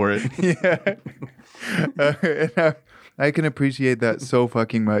uses for it. Yeah. And I can appreciate that so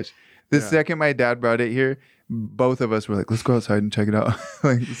fucking much. The second my dad brought it here, both of us were like, let's go outside and check it out.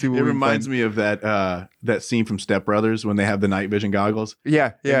 Like, see what It we reminds find. me of that scene from Step Brothers when they have the night vision goggles.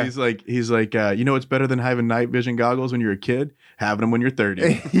 Yeah, And yeah. he's like, you know what's better than having night vision goggles when you're a kid? Having them when you're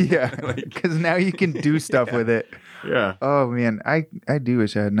 30. Yeah, Like- because now you can do stuff with it. Yeah. Oh, man. I do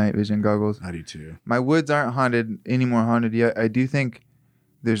wish I had night vision goggles. I do too. My woods aren't any more haunted yet. I do think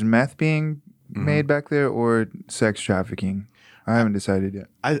there's meth being made back there or sex trafficking. I haven't decided yet.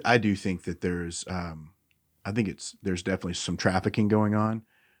 I do think that there's there's definitely some trafficking going on.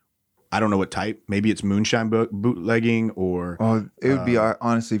 I don't know what type. Maybe it's moonshine bootlegging or Oh, it would be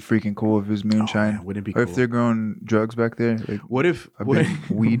honestly freaking cool if it was moonshine. man, wouldn't it be Or cool? if they're growing drugs back there, like what if a big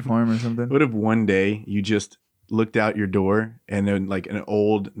weed farm or something. what if one day you just looked out your door and then like an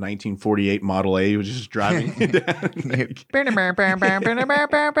old 1948 Model A was just driving you down?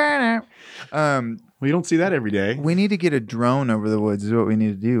 Well, you don't see that every day. We need to get a drone over the woods is what we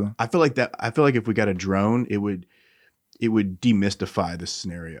need to do. I feel like if we got a drone, it would demystify this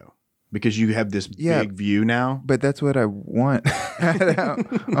scenario because you have this Yeah. big view now. But that's what I want.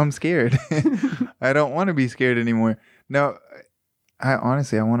 I'm scared. I don't want to be scared anymore. No, I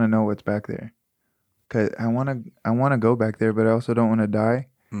honestly want to know what's back there. Cause I want to go back there, but I also don't want to die,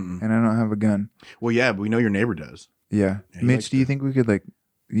 Mm-mm. and I don't have a gun. Well, yeah, but we know your neighbor does. Yeah, Yeah, he Mitch, likes do you think we could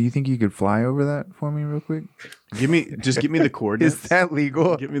do you think you could fly over that for me real quick? Give me the coordinates. Is that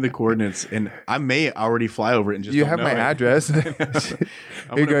legal? Give me the coordinates, and I may already fly over it and just. You don't have know my it. address. I'm Hey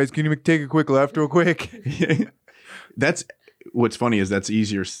gonna- guys, can you take a quick left real quick? That's what's funny is that's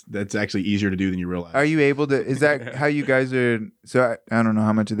easier. That's actually easier to do than you realize. Are you able to? Is that how you guys are? So I don't know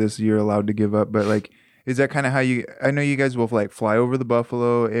how much of this you're allowed to give up, but like, is that kind of how you? I know you guys will like fly over the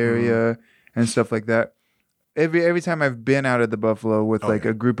Buffalo area and stuff like that. Every time I've been out at the Buffalo with like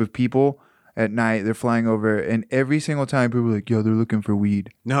yeah. a group of people at night, they're flying over, and every single time people are like, "Yo, they're looking for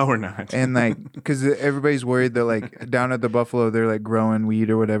weed," No, we're not. and like, because everybody's worried that like down at the Buffalo they're like growing weed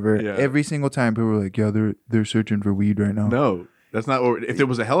or whatever. Yeah. Every single time people are like, "Yo, they're searching for weed right now." No, that's not. What, if there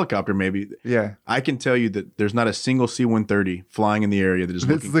was a helicopter, maybe Yeah, I can tell you that there's not a single C-130 flying in the area that is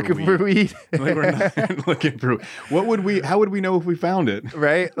it's looking for weed. weed. Like we're not looking for. How would we know if we found it?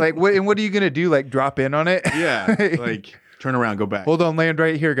 Right? Like, what are you gonna do? Like, drop in on it? Yeah, like turn around, go back. Hold on, land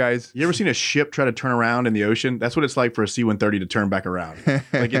right here, guys. You ever seen a ship try to turn around in the ocean? That's what it's like for a C-130 to turn back around.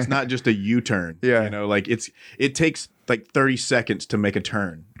 Like it's not just a U-turn. Yeah. You know, like it takes like 30 seconds to make a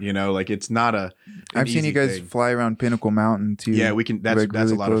turn. You know, like it's not an I've seen you easy guys thing. fly around Pinnacle Mountain too. Yeah, we can. That's like, a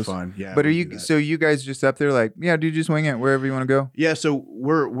really lot close. of fun. Yeah. But are we can do you? that. So you guys just up there like, yeah, dude, just wing it wherever you want to go. Yeah, so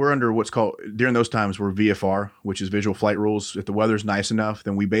we're under what's called during those times we're VFR, which is visual flight rules. If the weather's nice enough,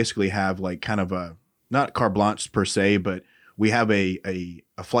 then we basically have like kind of a not carte blanche per se, but we have a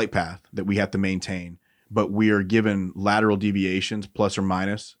flight path that we have to maintain but we are given lateral deviations plus or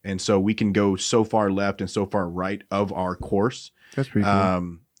minus. And so we can go so far left and so far right of our course. That's pretty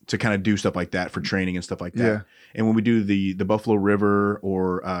cool. To kind of do stuff like that for training and stuff like that. Yeah. And when we do the Buffalo River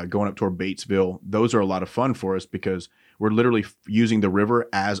or going up toward Batesville, those are a lot of fun for us because we're literally using the river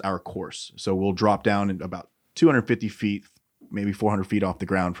as our course. So we'll drop down in about 250 feet, maybe 400 feet off the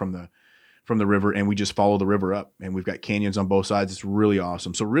ground from the river, and we just follow the river up. And we've got canyons on both sides. It's really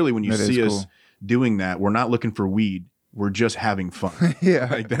awesome. So really, when you see us doing that, we're not looking for weed. We're just having fun. Yeah.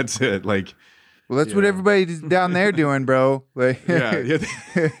 Like that's it. Like, well, that's what everybody's down there doing, bro. Like, yeah.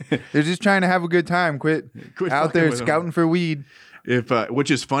 they're just trying to have a good time. Quit out there scouting for weed. If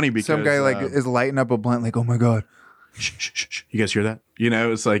which is funny because some guy is lighting up a blunt, like, oh my god, shh. You guys hear that? You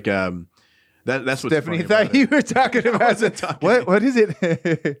know, it's like that's what Stephanie thought you were talking about. What is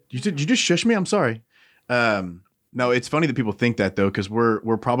it? You just shush me? I'm sorry. No, it's funny that people think that though, because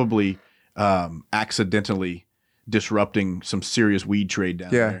we're probably accidentally disrupting some serious weed trade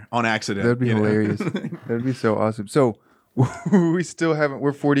down there on accident. That'd be hilarious. That'd be so awesome. So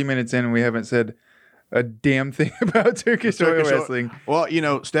we're 40 minutes in and we haven't said a damn thing about Turkish Oil Wrestling. Well,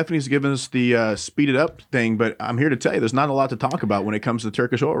 Stephanie's given us the speed it up thing, but I'm here to tell you there's not a lot to talk about when it comes to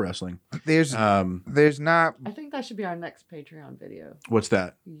Turkish Oil Wrestling. There's not. I think that should be our next Patreon video. What's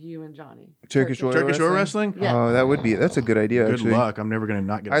that? You and Johnny. Turkish Oil Wrestling? Yeah. Oh, that's a good idea. Good actually. luck. I'm never going to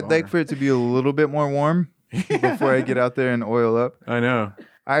not get a I'd like for it to be a little bit more warm before I get out there and oil up. I know.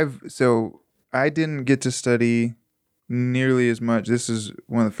 I didn't get to study nearly as much. This is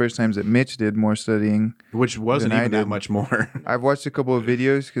one of the first times that Mitch did more studying, which wasn't even that much more. I've watched a couple of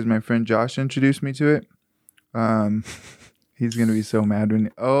videos because my friend Josh introduced me to it. He's gonna be so mad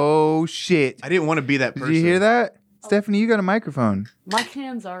when. Oh shit! I didn't want to be that person. Did you hear that, Stephanie? You got a microphone. My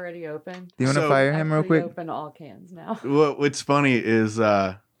can's already open. Do you want to fire him real quick? Open all cans now. What's funny is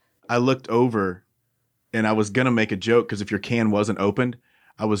I looked over, and I was gonna make a joke because if your can wasn't opened,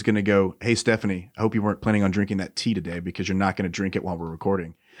 I was going to go, hey, Stephanie, I hope you weren't planning on drinking that tea today because you're not going to drink it while we're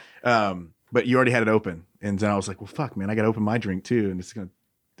recording. But you already had it open. And then I was like, well, fuck, man, I got to open my drink too. And it's going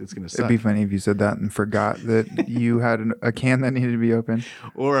to suck. It'd be funny if you said that and forgot that you had a can that needed to be open.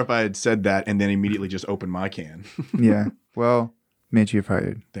 Or if I had said that and then immediately just opened my can. Yeah. Well, Mitch, you're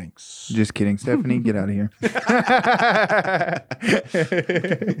fired. Thanks. Just kidding. Stephanie, get out of here.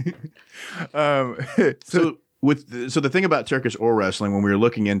 So the thing about Turkish Oil Wrestling, when we were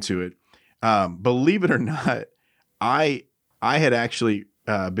looking into it, believe it or not, I had actually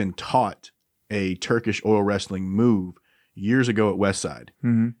been taught a Turkish Oil Wrestling move years ago at Westside,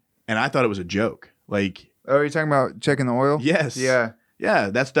 and I thought it was a joke. Like, oh, are you talking about checking the oil? Yes. Yeah.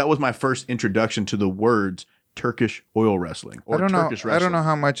 That was my first introduction to the words Turkish Oil Wrestling or Turkish wrestling. I don't know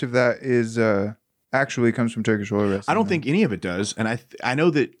how much of that is actually comes from Turkish Oil Wrestling. I don't think any of it does, and I know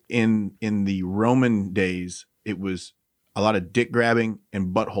that in the Roman days, it was a lot of dick grabbing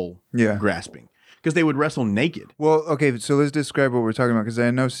and butthole grasping because they would wrestle naked. Well, okay, so let's describe what we're talking about because I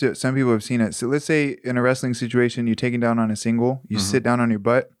know some people have seen it. So let's say in a wrestling situation, you're taken down on a single, you sit down on your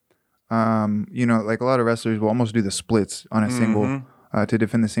butt. Like a lot of wrestlers will almost do the splits on a single to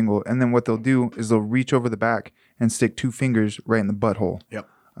defend the single. And then what they'll do is they'll reach over the back and stick two fingers right in the butthole. Yep.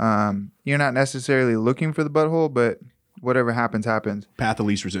 You're not necessarily looking for the butthole, but whatever happens. Path of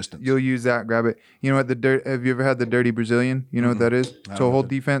least resistance. You'll use that, grab it. You know what have you ever had the dirty Brazilian? You know what that is? Toe hold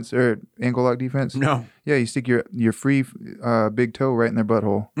defense or ankle lock defense? No. Yeah, you stick your free big toe right in their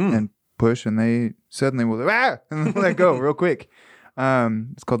butthole and push, and they suddenly will and let go real quick.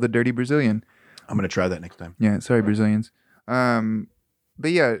 It's called the dirty Brazilian. I'm gonna try that next time. Yeah, sorry Brazilians.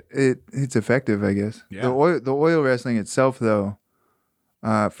 But yeah, it's effective, I guess. Yeah. The oil wrestling itself, though,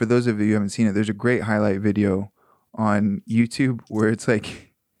 for those of you who haven't seen it, there's a great highlight video on YouTube where it's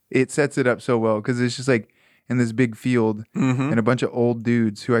like it sets it up so well because it's just like in this big field and a bunch of old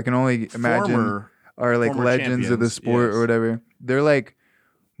dudes who I can only imagine are like legends of the sport or whatever. They're like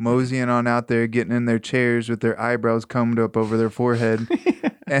moseying on out there, getting in their chairs with their eyebrows combed up over their forehead,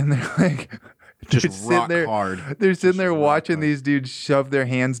 and they're like just rock hard. They're sitting there watching these dudes shove their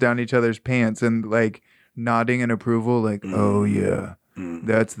hands down each other's pants and like nodding in approval, like, "Oh yeah."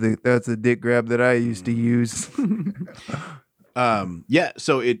 That's the dick grab that I used to use.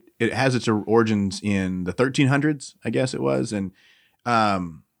 So it has its origins in the 1300s, I guess it was, and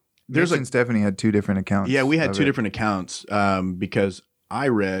Stephanie had two different accounts. Yeah, we had two different accounts because I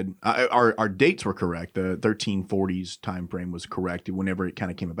read our dates were correct. The 1340s time frame was correct whenever it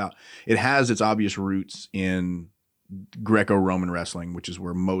kind of came about. It has its obvious roots in Greco-Roman wrestling, which is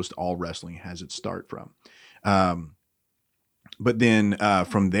where most all wrestling has its start from. But then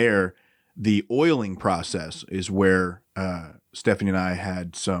from there, the oiling process is where Stephanie and I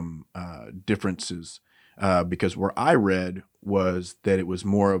had some differences because where I read was that it was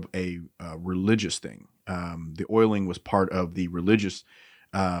more of a religious thing. The oiling was part of the religious,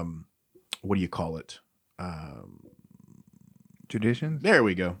 what do you call it? Traditions? There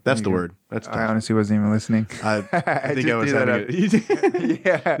we go. That's the word. That's I honestly wasn't even listening. I think I was having it.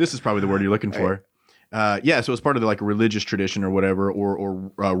 Yeah. This is probably the word you're looking for. Yeah, so it's part of the like religious tradition or whatever,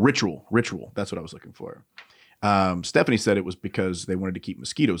 or ritual. Ritual. That's what I was looking for. Stephanie said it was because they wanted to keep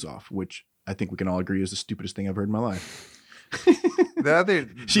mosquitoes off, which I think we can all agree is the stupidest thing I've heard in my life.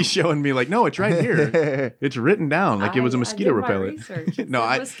 She's showing me like, no, it's right here. It's written down like it was a mosquito repellent.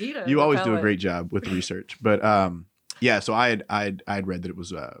 No, you always do a great job with the research, but yeah. So I'd read that it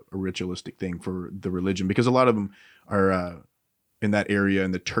was a ritualistic thing for the religion, because a lot of them are in that area,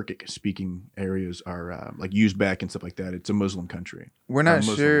 in the Turkic speaking areas, are like Uzbek and stuff like that. It's a Muslim country. We're not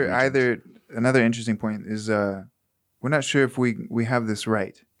sure either. Another interesting point is we're not sure if we have this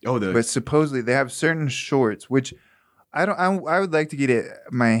right. But supposedly they have certain shorts, which I would like to get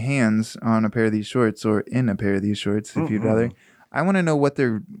my hands on a pair of these shorts, or in a pair of these shorts, if you'd rather. I want to know what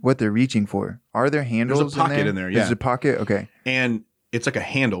they're reaching for. Are there handles? There's a pocket in there. Yeah, there's a pocket. Okay, and it's like a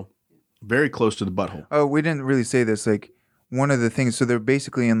handle, very close to the butthole. Oh, we didn't really say this. Like one of the things. So they're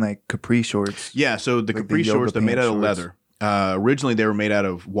basically in like capri shorts. Yeah. So the capri shorts, they're made out of leather. Originally, they were made out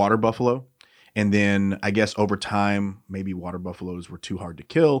of water buffalo. And then I guess over time, maybe water buffaloes were too hard to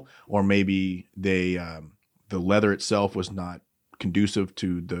kill, or maybe the leather itself was not conducive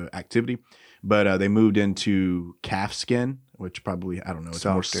to the activity. But they moved into calf skin, which probably, I don't know, it's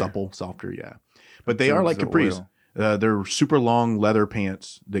more supple, softer, yeah. But they are like capris. They're super long leather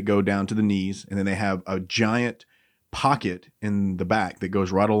pants that go down to the knees, and then they have a giant pocket in the back that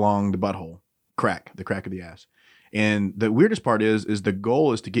goes right along the butthole, the crack of the ass. And the weirdest part is the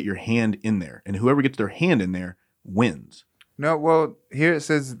goal is to get your hand in there, and whoever gets their hand in there wins. No, well, here it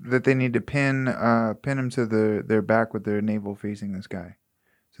says that they need to pin them to their back with their navel facing the sky,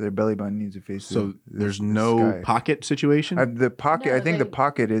 so their belly button needs to face. So there's no sky. Pocket situation. The pocket, no, I think the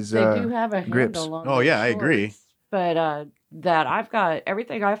pocket is. They do have a grips. handle on. Oh yeah, shorts, I agree. But that I've got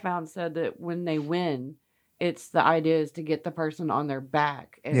everything I found said that when they win, it's the idea is to get the person on their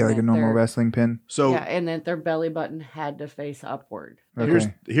back. And like a normal wrestling pin. So yeah, and that their belly button had to face upward.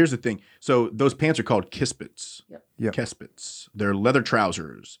 Okay. Here's the thing. So those pants are called kispits. Yep. Kispits. They're leather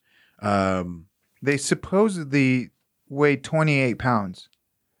trousers. They supposedly weigh 28 pounds.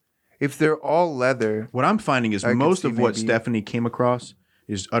 If they're all leather. What I'm finding is most of what Stephanie came across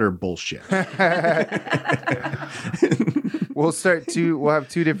is utter bullshit. We'll have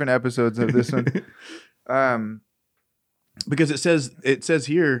two different episodes of this one. Because it says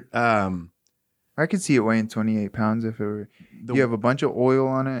here, I could see it weighing 28 pounds if it were. You have a bunch of oil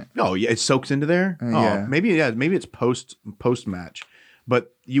on it. Oh yeah, it soaks into there. Yeah. Maybe it's post match,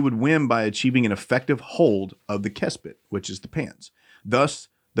 but you would win by achieving an effective hold of the kespit, which is the pants. Thus,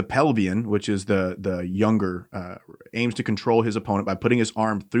 the pelvian, which is the younger, aims to control his opponent by putting his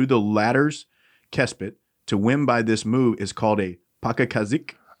arm through the latter's kespit. To win by this move is called a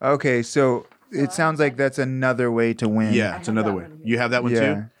pakakazik. Okay, so it sounds like that's another way to win. Yeah, it's another way. You have that one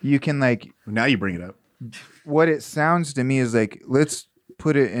too? You can Now you bring it up. What it sounds to me is like, let's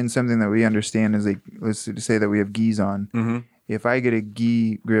put it in something that we understand is like, let's say that we have gis on. Mm-hmm. If I get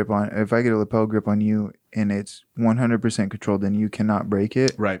if I get a lapel grip on you and it's 100% controlled and you cannot break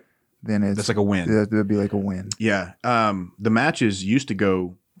it. Right. Then that's like a win. That would be like a win. Yeah. The matches used to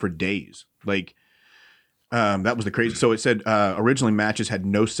go for days. Like, that was the crazy. So it said originally matches had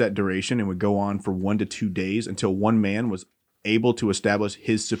no set duration and would go on for 1 to 2 days until one man was able to establish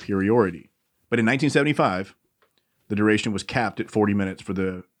his superiority. But in 1975, the duration was capped at 40 minutes for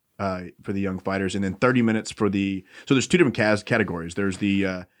the young fighters, and then 30 minutes for the. So there's two different categories. There's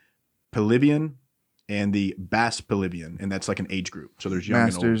the Pelivian and the Bass Pelivian, and that's like an age group. So there's young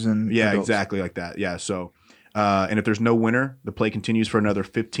Masters and old. And yeah, adults. exactly like that. Yeah. So. And if there's no winner, the play continues for another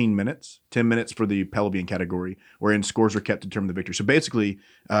 15 minutes, 10 minutes for the Pelivian category, wherein scores are kept to determine the victory. So basically,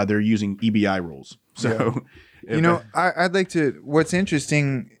 they're using EBI rules. So, yeah. I'd like to. What's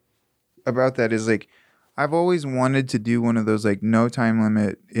interesting about that is like, I've always wanted to do one of those like no time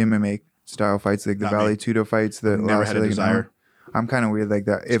limit MMA style fights, like the Valley Tudo fights. That never had a desire. I'm kind of weird like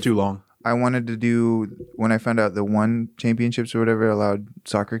that. It's too long. I wanted to do when I found out the one championships or whatever allowed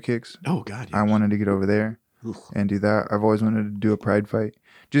soccer kicks. Oh God! Yes. I wanted to get over there. And do that. I've always wanted to do a pride fight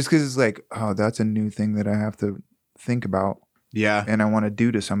just because it's like, oh, that's a new thing that I have to think about. Yeah. And I want to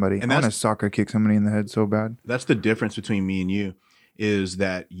do to somebody. And I want to soccer kick somebody in the head so bad. That's the difference between me and you is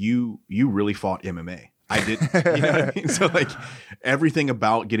that you really fought MMA. I did. You know what I mean? So like everything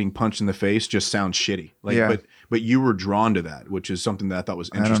about getting punched in the face just sounds shitty. Like, but you were drawn to that, which is something that I thought was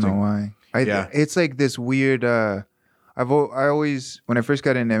interesting. I don't know why. It's like this weird. I always when I first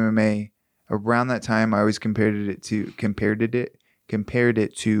got into MMA around that time, I always compared it to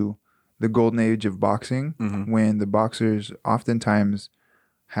the golden age of boxing, when the boxers oftentimes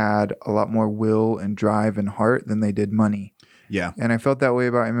had a lot more will and drive and heart than they did money. Yeah. And I felt that way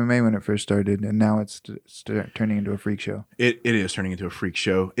about MMA when it first started, and now it's turning into a freak show. It is turning into a freak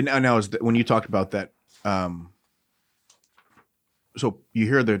show. And now when you talked about that, so you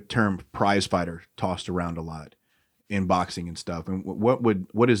hear the term prize fighter tossed around a lot in boxing and stuff. And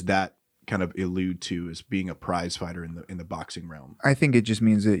what does that kind of allude to as being a prize fighter in the boxing realm? I think it just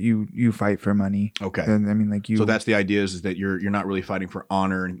means that you fight for money. Okay. And, I mean, like you. So that's the idea is that you're not really fighting for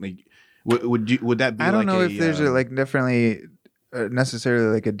honor, and like would that be? I don't like know if there's definitely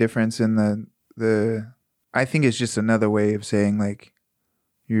necessarily like a difference in the. I think it's just another way of saying like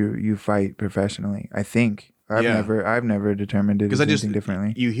you fight professionally. I think I've never determined it as anything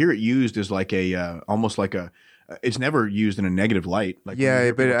differently. You hear it used as like a almost like a. It's never used in a negative light. Like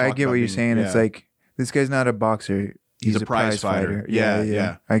yeah, but I get what you're saying. Yeah. It's like this guy's not a boxer. He's a prize fighter.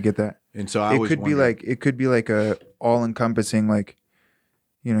 Yeah. I get that. And so it could be like a all encompassing, like,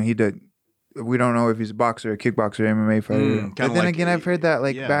 you know, he did. We don't know if he's a boxer, a kickboxer, MMA fighter. But then again, I've heard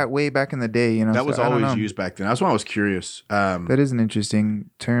that way back in the day. You know, that was always used back then. That's why I was curious. That is an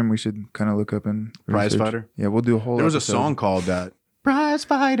interesting term. We should kind of look up and prize fighter. Yeah, we'll do a whole. There was a song called that. Prize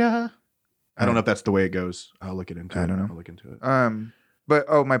fighter. I don't know if that's the way it goes. I'll look into it. I don't know. I'll look into it.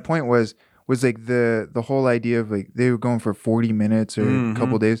 But my point was like the whole idea of like they were going for 40 minutes or a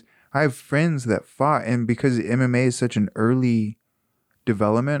couple days. I have friends that fought, and because MMA is such an early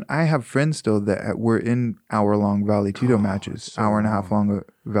development, I have friends still that were in hour-long Vale Tudo matches, hour and a half long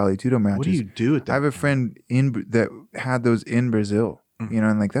Vale Tudo matches. What do you do at that? I have a friend that had those in Brazil, you know,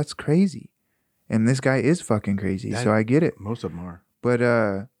 and like that's crazy. And this guy is fucking crazy, so I get it. Most of them are.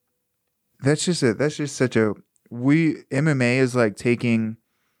 But that's just such a MMA is like taking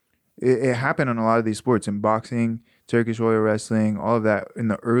it happened in a lot of these sports, in boxing, Turkish Oil Wrestling, all of that. In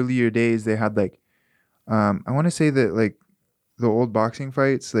the earlier days, they had like I want to say that like the old boxing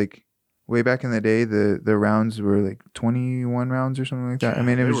fights, like way back in the day, the rounds were like 21 rounds or something like that. I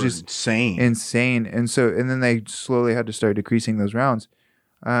mean, it was just insane. And then they slowly had to start decreasing those rounds.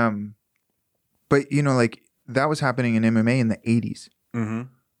 But you know, like that was happening in MMA in the 80s,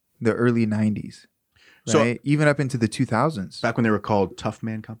 the early 90s, right? So even up into the 2000s. Back when they were called tough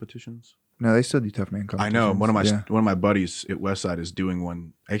man competitions. No, they still do tough man competitions. I know. One of my buddies at Westside is doing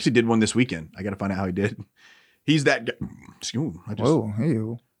one. I actually did one this weekend. I got to find out how he did. He's that guy. I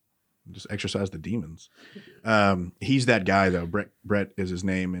just exercised the demons. He's that guy though. Brett is his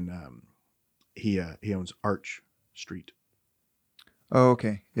name, and he owns Arch Street. Oh,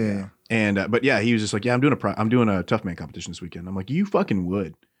 okay. Yeah. And but yeah, he was just like, yeah, I'm doing a tough man competition this weekend. I'm like, you fucking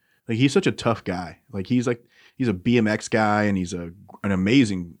would. Like, he's such a tough guy. Like, he's a BMX guy, and he's an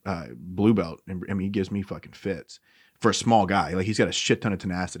amazing blue belt. And I mean, he gives me fucking fits for a small guy. Like, he's got a shit ton of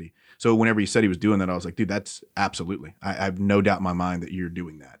tenacity. So whenever he said he was doing that, I was like, dude, that's absolutely. I have no doubt in my mind that you're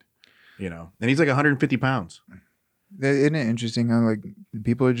doing that. You know, and he's like 150 pounds. Isn't it interesting how like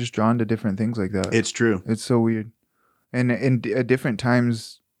people are just drawn to different things like that? It's true. It's so weird, and at different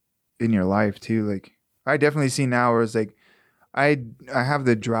times in your life too. Like, I definitely see now where it's like I have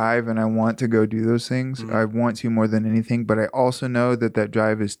the drive and I want to go do those things. I want to more than anything, but I also know that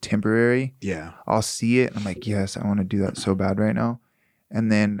drive is temporary. Yeah, I'll see it. And I'm like, yes, I want to do that so bad right now,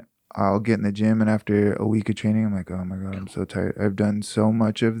 and then I'll get in the gym, and after a week of training, I'm like, oh my God, I'm so tired. I've done so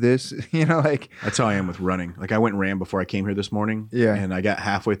much of this, you know, like. That's how I am with running. Like, I went and ran before I came here this morning. Yeah. And I got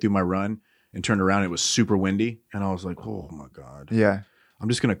halfway through my run and turned around. And it was super windy. And I was like, oh my God. Yeah. I'm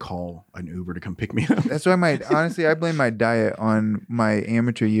just going to call an Uber to come pick me up. That's why honestly, I blame my diet on my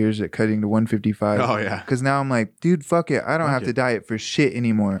amateur years at cutting to 155. Oh, yeah. Because now I'm like, dude, fuck it. I don't have to diet for shit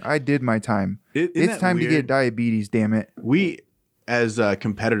anymore. I did my time. It's time to get diabetes, damn it. As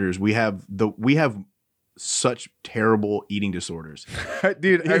competitors, we have such terrible eating disorders.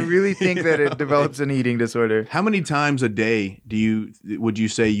 Dude, I really think that it develops an eating disorder. How many times a day would you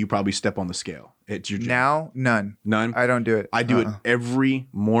say you probably step on the scale at your gym? Now, none. None? I don't do it. I do it every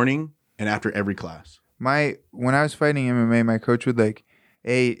morning and after every class. When I was fighting MMA, my coach would like,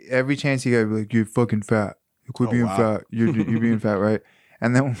 hey, every chance you got, be like, you're fucking fat. You quit being fat. You're being fat, right?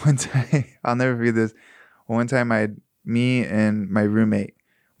 And then one time, I'll never forget this. One time me and my roommate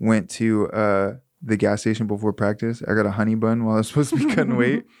went to the gas station before practice. I got a honey bun while I was supposed to be cutting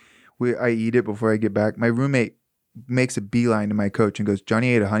weight. I eat it before I get back. My roommate makes a beeline to my coach and goes, Johnny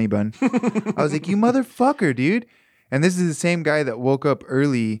ate a honey bun. I was like, you motherfucker, dude. And this is the same guy that woke up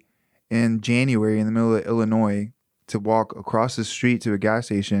early in January in the middle of Illinois to walk across the street to a gas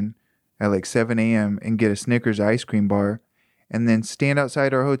station at like 7 a.m. and get a Snickers ice cream bar and then stand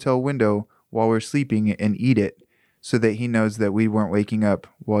outside our hotel window while we're sleeping and eat it so that he knows that we weren't waking up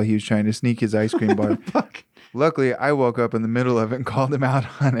while he was trying to sneak his ice cream bar. Fuck. Luckily, I woke up in the middle of it and called him out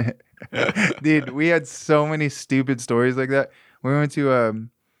on it. Dude, we had so many stupid stories like that. We went to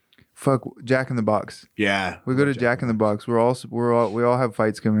Jack in the Box. Yeah. We go to Jack in the Box. We all have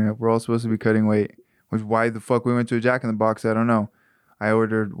fights coming up. We're all supposed to be cutting weight. Which why the fuck we went to a Jack in the Box? I don't know. I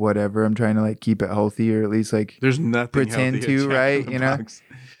ordered whatever. I'm trying to like keep it healthy or at least like there's nothing pretend healthy to, at Jack right? in the You know. Box.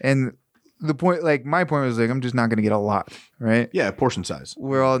 And the point, like my point was like I'm just not gonna get a lot, right? Yeah, portion size.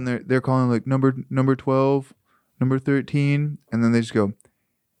 We're all in there. They're calling like number 12, number 13, and then they just go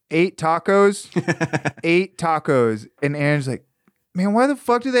 8 tacos, 8 tacos, and Aaron's like, man, why the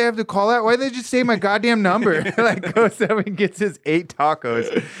fuck do they have to call that? Why did they just say my goddamn number? Like goes up and gets his 8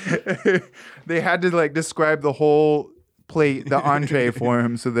 tacos. They had to like describe the whole plate, the entree for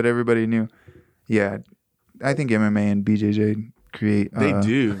him so that everybody knew. Yeah, I think MMA and BJJ create They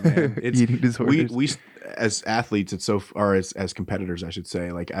do, man. It's eating disorders. we as athletes, it's so or as competitors, I should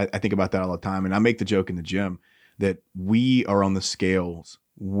say. Like I think about that all the time, and I make the joke in the gym that we are on the scales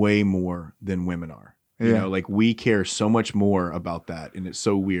way more than women are. You know, like we care so much more about that, and it's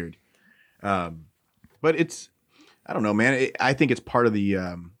so weird. But it's, I don't know, man. I think it's part of the,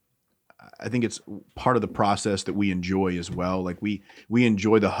 I think it's part of the process that we enjoy as well. Like we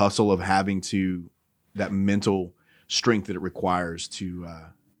enjoy the hustle of having that mental strength that it requires to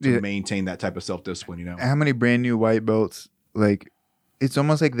maintain that type of self-discipline. You know, how many brand new white belts? Like, it's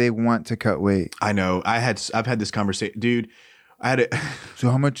almost like they want to cut weight. I know. I've had this conversation, dude. I had it. So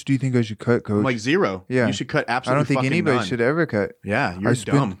how much do you think I should cut, Coach? Like 0. Yeah, you should cut absolutely. I don't think fucking anybody none. should ever cut. Yeah, you're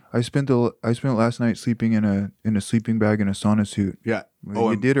dumb. I spent last night sleeping in a sleeping bag in a sauna suit. Yeah. Well,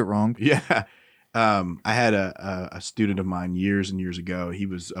 you did it wrong. Yeah. I had a student of mine years and years ago. He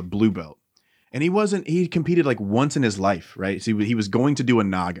was a blue belt, and he competed like once in his life, right? So he was going to do a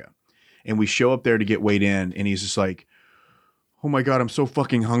Naga, and we show up there to get weighed in, and he's just like, oh my God, I'm so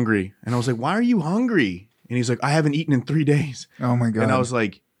fucking hungry. And I was like, why are you hungry? And he's like, I haven't eaten in 3 days. Oh my God. And I was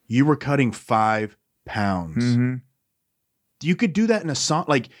like, you were cutting 5 pounds. Mm-hmm. You could do that in a sauna.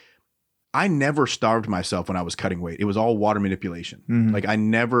 Like, I never starved myself when I was cutting weight. It was all water manipulation. Mm-hmm. Like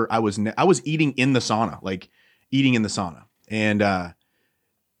I was eating in the sauna, like eating in the sauna. And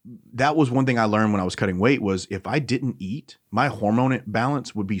that was one thing I learned when I was cutting weight was if I didn't eat, my hormone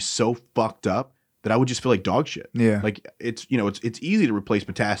balance would be so fucked up that I would just feel like dog shit. Yeah. Like it's easy to replace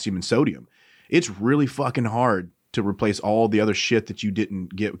potassium and sodium. It's really fucking hard to replace all the other shit that you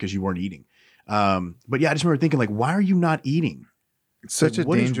didn't get because you weren't eating. But yeah, I just remember thinking like, why are you not eating? It's such a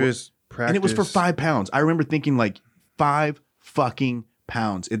dangerous practice. And it was for 5 pounds. I remember thinking like 5 fucking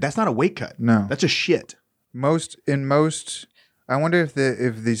pounds. That's not a weight cut. No. That's a shit. Most, I wonder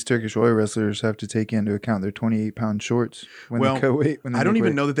if these Turkish oil wrestlers have to take into account their 28-pound shorts when they cut weight. I don't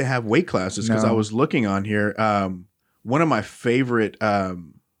even know that they have weight classes because I was looking on here. One of my favorite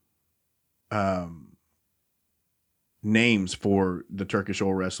names for the Turkish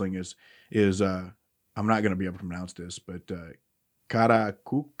oil wrestling is I'm not going to be able to pronounce this, but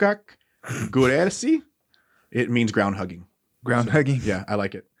Karakukak Guresi. It means ground hugging. Ground hugging. Yeah, I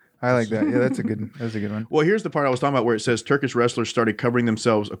like it. I like that. Yeah, that's a good one. Well, here's the part I was talking about where it says Turkish wrestlers started covering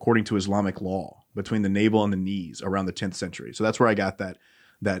themselves according to Islamic law between the navel and the knees around the 10th century. So that's where I got that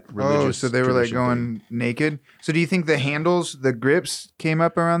religious. Oh, so they were like tradition going thing. naked. So do you think the handles, the grips came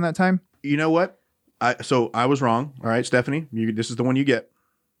up around that time? You know what? I was wrong. All right, Stephanie, this is the one you get.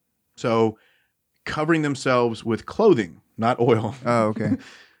 So covering themselves with clothing, not oil. Oh, okay.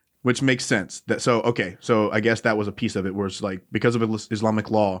 Which makes sense. So I guess that was a piece of it where it's like because of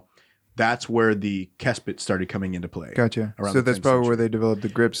Islamic law, that's where the kespit started coming into play. Gotcha. Around So the that's 10th probably where century. they developed the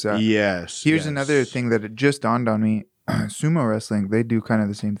grips at. Yes. Here's another thing that it just dawned on me. Sumo wrestling, they do kind of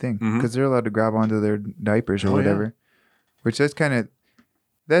the same thing because they're allowed to grab onto their diapers or whatever. Yeah. Which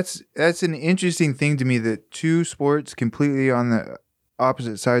that's an interesting thing to me that two sports completely on the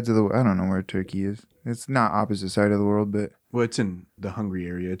opposite sides of the I don't know where Turkey is. It's not opposite side of the world, but well, it's in the Hungary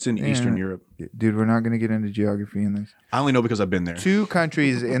area. It's in Eastern Europe. Dude, we're not going to get into geography in this. I only know because I've been there. Two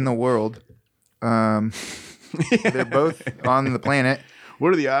countries in the world. They're both on the planet.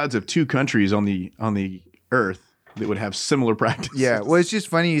 What are the odds of 2 countries on the earth that would have similar practices? Yeah, well, it's just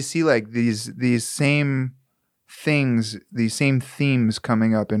funny you see like these same things, these same themes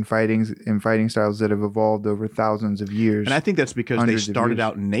coming up in fighting styles that have evolved over thousands of years. And I think that's because they started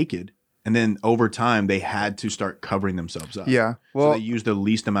out naked, and then over time they had to start covering themselves up. Yeah, well, so they used the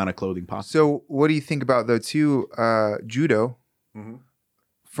least amount of clothing possible. So, what do you think about though too? Judo. Mm-hmm.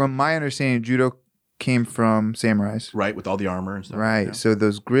 From my understanding, judo came from samurais. Right, with all the armor and stuff. Right. Yeah. So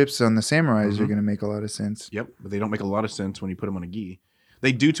those grips on the samurais are going to make a lot of sense. Yep, but they don't make a lot of sense when you put them on a gi.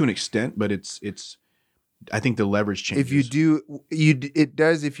 They do to an extent, but it's. I think the leverage changes. If you do, it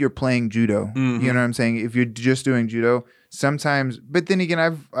does if you're playing judo. You know what I'm saying? If you're just doing judo, sometimes. But then again,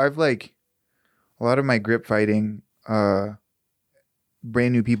 I've like a lot of my grip fighting.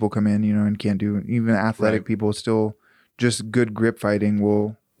 Brand new people come in, and can't do. Even athletic people still just good grip fighting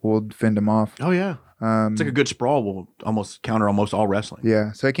will fend them off. Oh yeah, it's like a good sprawl will almost counter almost all wrestling.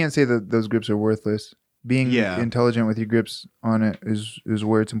 Yeah, so I can't say that those grips are worthless. Being intelligent with your grips on it is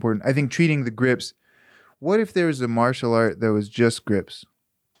where it's important. I think treating the grips. What if there was a martial art that was just grips?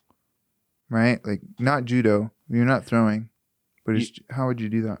 Right? Like not judo. You're not throwing. But how would you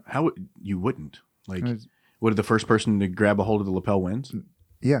do that? You wouldn't. Like would the first person to grab a hold of the lapel wins?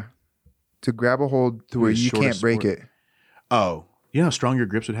 Yeah. To grab a hold to where you can't break it. Oh. You know how strong your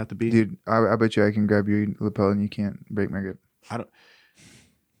grips would have to be? Dude, I bet you I can grab your lapel and you can't break my grip.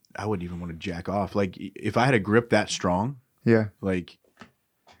 I wouldn't even want to jack off. Like if I had a grip that strong. Yeah. Like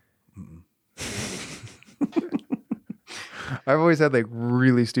I've always had like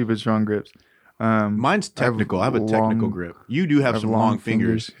really stupid strong grips. Mine's technical. I have a technical grip. You do have some long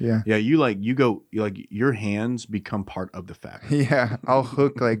fingers. Yeah. Yeah. Your hands become part of the fabric. Yeah. I'll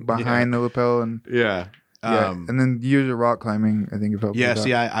hook like behind the lapel and yeah. And then years of rock climbing, I think, have helped. Yeah.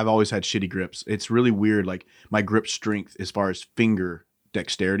 See, I've always had shitty grips. It's really weird. Like my grip strength, as far as finger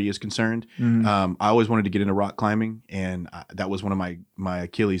dexterity is concerned, I always wanted to get into rock climbing, and that was one of my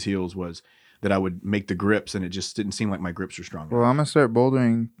Achilles heels was that I would make the grips, and it just didn't seem like my grips were strong. Well, I'm gonna start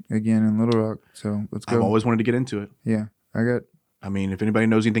bouldering again in Little Rock, so let's go. I've always wanted to get into it. Yeah, I mean, if anybody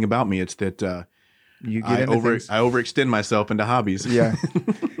knows anything about me, it's that you get I overextend myself into hobbies. Yeah.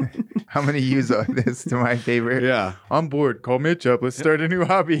 I'm gonna use this to my favor. Yeah, I'm bored. Call Mitch up. Let's start a new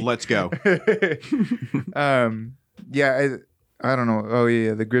hobby. Let's go. Yeah, I don't know. Oh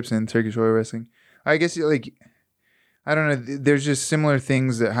yeah, the grips in Turkish Oil Wrestling. I guess like. I don't know. There's just similar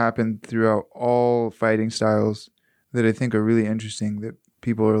things that happen throughout all fighting styles that I think are really interesting. That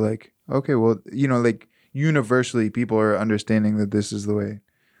people are like, okay, well, like universally, people are understanding that this is the way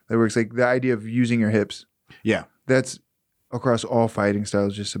that works. Like the idea of using your hips. Yeah, that's across all fighting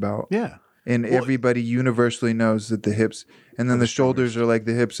styles, just about. Yeah, and everybody universally knows that the hips, and then the shoulders are like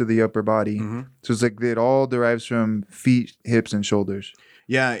the hips of the upper body. So it's like it all derives from feet, hips, and shoulders.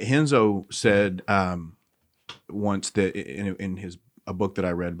 Yeah, Henzo said. Once that in a book that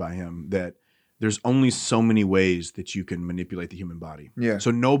I read by him that there's only so many ways that you can manipulate the human body. Yeah. So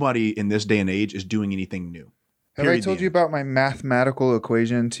nobody in this day and age is doing anything new. Have I told you about my mathematical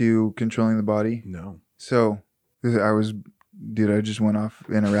equation to controlling the body? No. So I just went off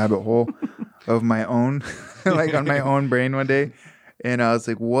in a rabbit hole of my own, like on my own brain one day. And I was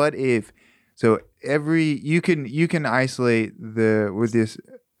like, what if, so you can isolate with this,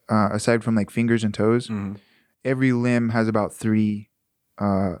 aside from like fingers and toes, every limb has about three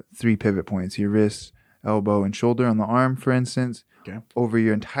pivot points. Your wrist, elbow, and shoulder on the arm, for instance. Okay. Over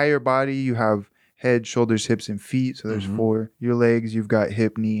your entire body, you have head, shoulders, hips, and feet. So there's 4. Your legs, you've got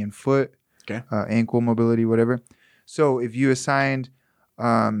hip, knee, and foot. Okay. Ankle mobility, whatever. So if you assigned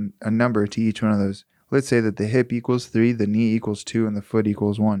a number to each one of those, let's say that the hip equals 3, the knee equals 2, and the foot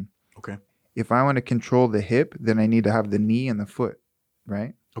equals 1. Okay. If I want to control the hip, then I need to have the knee and the foot,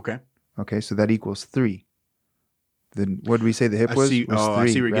 right? Okay. Okay, so that equals 3. Then what did we say the hip was? 3, I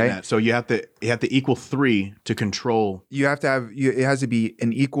see where you're right? getting at. So you have to equal 3 to control. You have to have it has to be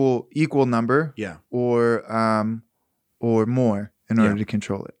an equal number. Yeah. Or more in order to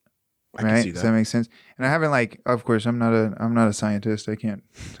control it. I can see that. Does that make sense? And I haven't of course I'm not a scientist.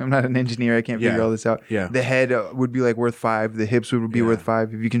 I'm not an engineer. I can't figure all this out. Yeah. The head would be like worth 5. The hips would be worth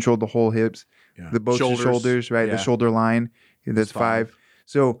 5 if you controlled the whole hips. Yeah. Both shoulders, right? Yeah. The shoulder line, that's 5.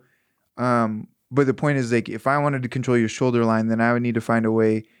 So, but the point is like if I wanted to control your shoulder line, then I would need to find a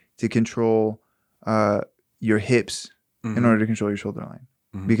way to control your hips in order to control your shoulder line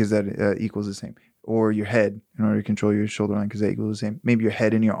because that equals the same. Or your head in order to control your shoulder line because that equals the same. Maybe your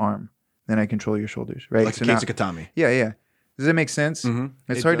head and your arm. Then I control your shoulders, right? Like the case of Katami. Yeah. Does that make sense?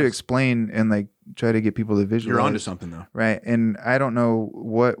 It's hard to explain and like try to get people to visualize. You're onto something though. Right. And I don't know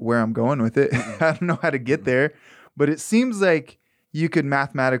where I'm going with it. I don't know how to get there. But it seems like you could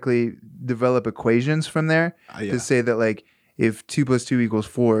mathematically develop equations from there to say that like if 2 + 2 =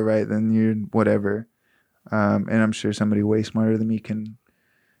 4, right, then you're whatever. And I'm sure somebody way smarter than me can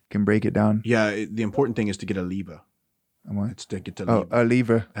break it down. Yeah, the important thing is to get a lever. What? It's to get to a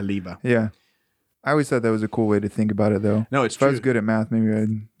lever. A lever. Yeah. I always thought that was a cool way to think about it, though. No, it's true. If I was good at math, maybe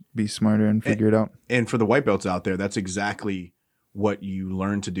I'd be smarter and figure it out. And for the white belts out there, that's exactly what you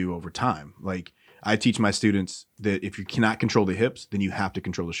learn to do over time. Like I teach my students that if you cannot control the hips, then you have to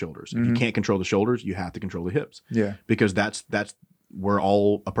control the shoulders. If you can't control the shoulders, you have to control the hips. Yeah. Because that's where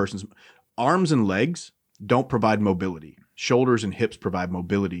all a person's arms and legs don't provide mobility. Shoulders and hips provide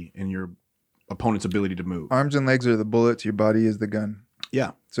mobility in your opponent's ability to move. Arms and legs are the bullets. Your body is the gun.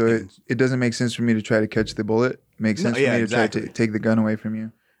 Yeah. So it doesn't make sense for me to try to catch the bullet. It makes sense for me to try to take the gun away from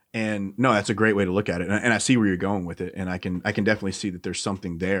you. And no, that's a great way to look at it. And I see where you're going with it. And I can definitely see that there's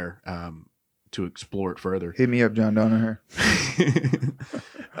something there to explore it further. Hit me up, John Donaher.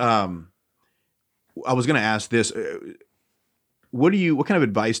 I was going to ask this. What kind of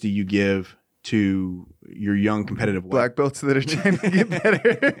advice do you give to your young competitive black belts that are trying to get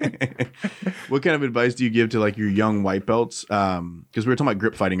better? What kind of advice do you give to like your young white belts? Because we were talking about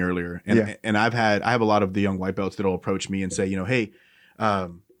grip fighting earlier, and I have a lot of the young white belts that'll approach me and say, hey,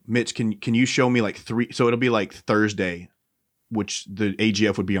 Mitch, can you show me like 3? So it'll be like Thursday, which the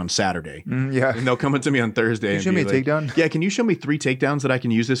AGF would be on Saturday. Yeah, and they'll come up to me on Thursday. Can you show me a takedown? Yeah, can you show me 3 takedowns that I can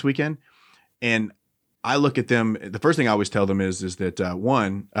use this weekend? And I look at them. The first thing I always tell them is that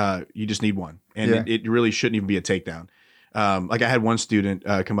one, you just need one, and it really shouldn't even be a takedown. Like I had one student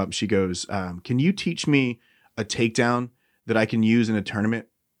come up and she goes, "Can you teach me a takedown that I can use in a tournament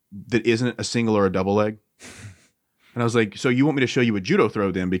that isn't a single or a double leg?" And I was like, "So you want me to show you a judo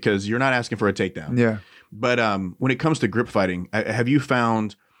throw then? Because you're not asking for a takedown." Yeah. But when it comes to grip fighting, have you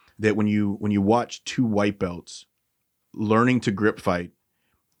found that when you watch 2 white belts learning to grip fight,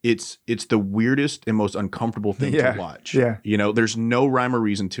 it's the weirdest and most uncomfortable thing to watch. Yeah. There's no rhyme or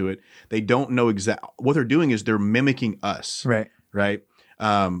reason to it. They don't know what they're doing is they're mimicking us. Right. Right.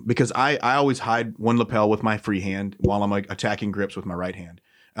 Because I always hide one lapel with my free hand while I'm like attacking grips with my right hand.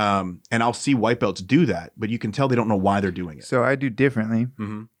 And I'll see white belts do that, but you can tell they don't know why they're doing it. So I do differently.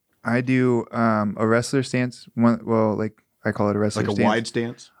 Mm-hmm. I do a wrestler stance. Like I call it a wrestler stance. Like a wide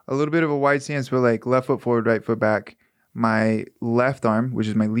stance? A little bit of a wide stance, but like left foot forward, right foot back. My left arm, which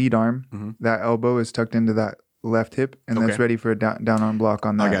is my lead arm, that elbow is tucked into that left hip, and that's ready for a down arm block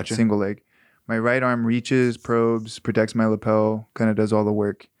on that single leg. My right arm reaches, probes, protects my lapel, kind of does all the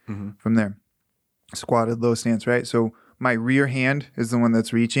work from there. Squatted low stance, right? So my rear hand is the one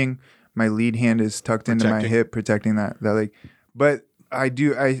that's reaching. My lead hand is tucked into my hip, protecting that leg. But I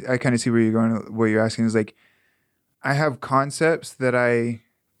kind of see where you're going. What you're asking is like, I have concepts that I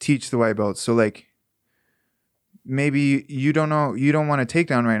teach the white belts. So like, maybe you don't want a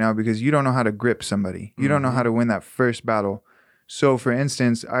takedown right now because you don't know how to grip somebody. You don't know how to win that first battle. So for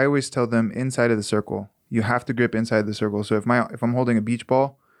instance, I always tell them inside of the circle, you have to grip inside the circle. So if I'm holding a beach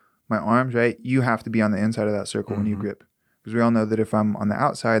ball, my arms, right, you have to be on the inside of that circle when you grip. Because we all know that if I'm on the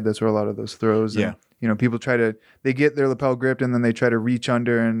outside, that's where a lot of those throws, and, people they get their lapel gripped and then they try to reach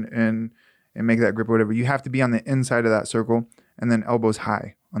under and make that grip or whatever. You have to be on the inside of that circle and then elbows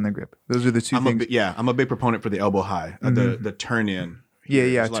high on the grip. Those are the 2 things. I'm a big proponent for the elbow high, the turn in.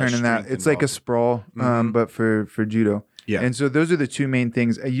 Turning that. It's like a sprawl, but for judo. Yeah. And so those are the 2 main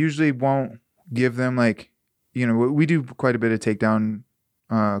things. I usually won't give them like, we do quite a bit of takedown.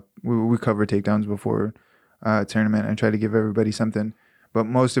 We cover takedowns before tournament and try to give everybody something. But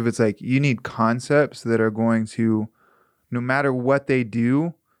most of it's like you need concepts that are going to, no matter what they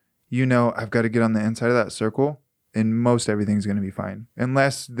do, I've got to get on the inside of that circle. And most everything's going to be fine,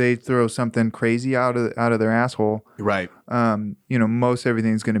 unless they throw something crazy out of their asshole. Right. Most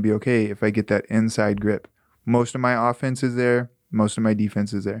everything's going to be okay if I get that inside grip. Most of my offense is there. Most of my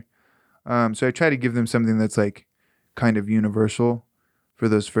defense is there. So I try to give them something that's like kind of universal for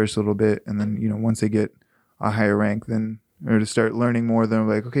those first little bit, and then once they get a higher rank, then or to start learning more, then I'm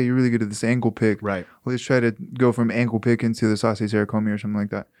like, okay, you're really good at this ankle pick. Right. Let's try to go from ankle pick into the Sase Sarakomi or something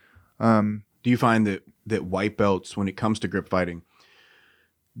like that. Do you find that white belts, when it comes to grip fighting,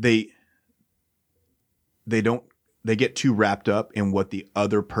 they get too wrapped up in what the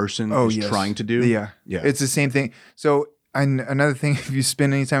other person is trying to do? Yeah. It's the same thing. So another thing, if you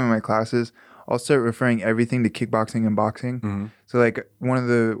spend any time in my classes, I'll start referring everything to kickboxing and boxing. So like one of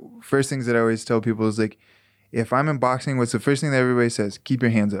the first things that I always tell people is like, if I'm in boxing, what's the first thing that everybody says? Keep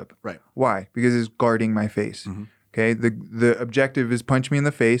your hands up. Right. Why? Because it's guarding my face. Okay. The objective is punch me in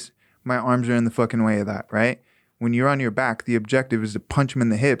the face. My arms are in the fucking way of that, right? When you're on your back, the objective is to punch them in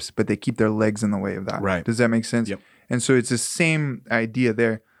the hips, but they keep their legs in the way of that. Right. Does that make sense? Yep. And so it's the same idea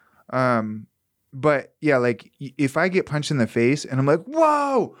there. But yeah, like if I get punched in the face and I'm like,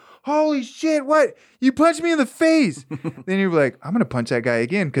 whoa, holy shit, what? You punched me in the face. Then you're like, I'm going to punch that guy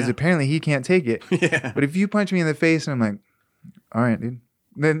again because apparently he can't take it. Yeah. But if you punch me in the face and I'm like, all right, dude.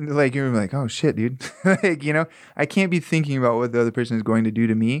 Then like you're like, oh shit, dude. Like, I can't be thinking about what the other person is going to do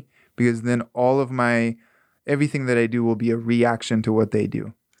to me, because then all of my everything that I do will be a reaction to what they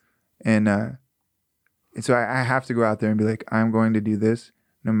do. And so I have to go out there and be like, I'm going to do this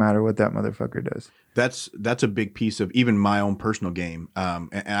no matter what that motherfucker does. That's a big piece of even my own personal game.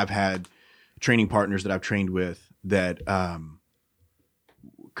 And I've had training partners that I've trained with that,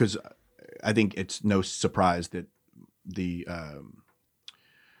 because I think it's no surprise that the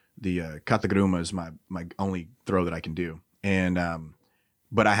katagruma is my only throw that I can do. And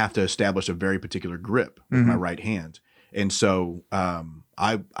but I have to establish a very particular grip with my right hand. And so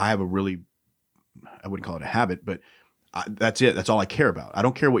I have a really, I wouldn't call it a habit, but that's it. That's all I care about. I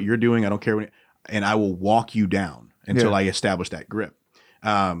don't care what you're doing. I don't care and I will walk you down until I establish that grip.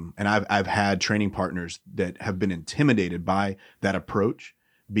 And I've had training partners that have been intimidated by that approach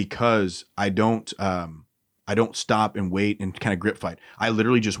because I don't stop and wait and kind of grip fight. I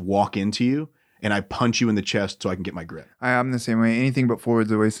literally just walk into you and I punch you in the chest so I can get my grip. I'm the same way. Anything but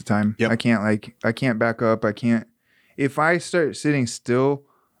forward's a waste of time. Yep. I can't back up. If I start sitting still,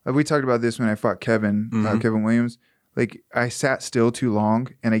 we talked about this when I fought Kevin Williams. Like I sat still too long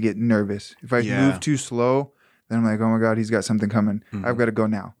and I get nervous. If I move too slow, then I'm like, oh my God, he's got something coming. I've got to go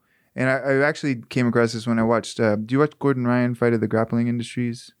now. And I actually came across this when I watched, do you watch Gordon Ryan fight at the Grappling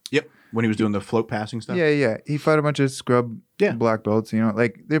Industries? Yep. When he was doing the float passing stuff? Yeah. He fought a bunch of scrub black belts,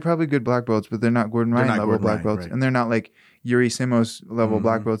 like they're probably good black belts, but they're not Gordon Ryan level black belts. Right. And they're not like Yuri Simos level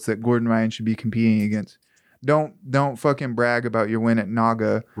black belts that Gordon Ryan should be competing against. Don't fucking brag about your win at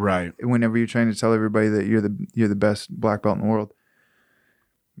Naga. Right. Whenever you're trying to tell everybody that you're the best black belt in the world.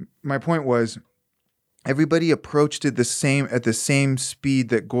 My point was, everybody approached it at the same speed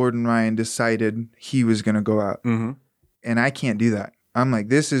that Gordon Ryan decided he was going to go out. And I can't do that. I'm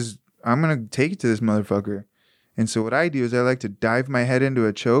like, I'm going to take it to this motherfucker. And so what I do is I like to dive my head into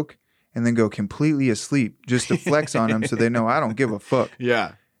a choke and then go completely asleep just to flex on them so they know I don't give a fuck.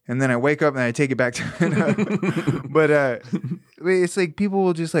 Yeah. And then I wake up and I take it back to but it's like people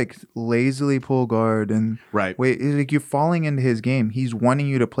will just like lazily pull guard and wait. It's like you're falling into his game. He's wanting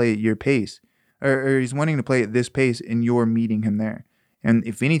you to play at your pace. Or he's wanting to play at this pace and you're meeting him there. And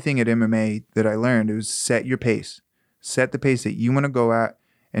if anything at MMA that I learned, it was set your pace. Set the pace that you want to go at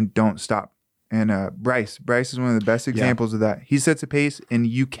and don't stop. And Bryce is one of the best examples of that. He sets a pace and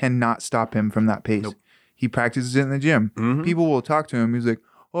you cannot stop him from that pace. Nope. He practices it in the gym. People will talk to him. He's like,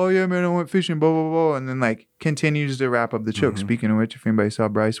 oh yeah, man, I went fishing, blah, blah, blah. And then like continues to wrap up the choke. Speaking of which, if anybody saw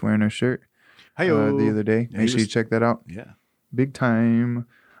Bryce wearing a shirt the other day, make sure you check that out. Yeah. Big time.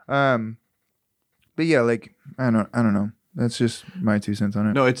 But yeah, like, I don't know. That's just my 2 cents on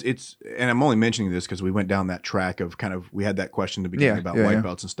it. No, it's, and I'm only mentioning this because we went down that track of kind of, we had that question at the beginning about white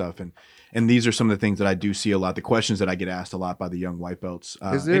belts and stuff. And these are some of the things that I do see a lot, the questions that I get asked a lot by the young white belts,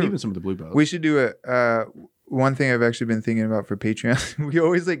 and even some of the blue belts. We should do one thing I've actually been thinking about for Patreon. We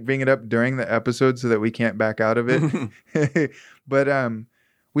always like bring it up during the episode so that we can't back out of it. But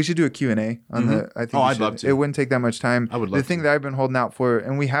we should do a Q&A on the, I think I'd love to. It wouldn't take that much time. I would love The thing that I've been holding out for,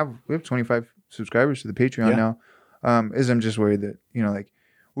 and we have 25 subscribers to the Patreon now, is I'm just worried that, like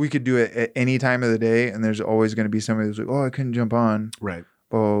we could do it at any time of the day and there's always going to be somebody who's like, oh, I couldn't jump on. Right.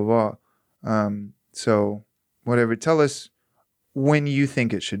 Blah, blah, blah. So whatever, tell us when you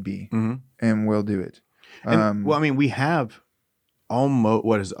think it should be and we'll do it. And, well, I mean, we have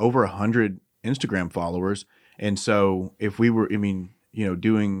almost, over 100 Instagram followers. And so if we were,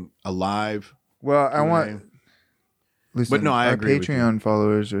 doing a live. Well, Q&A, I want, listen, but no, I our agree with Patreon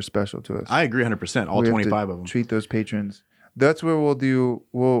followers are special to us. I agree 100%. All 25 of them. Treat those patrons. That's where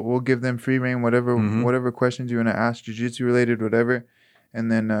we'll give them free reign, whatever questions you want to ask, jiu-jitsu related, whatever.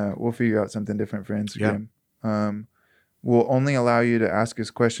 And then we'll figure out something different for Instagram. Yeah. We'll only allow you to ask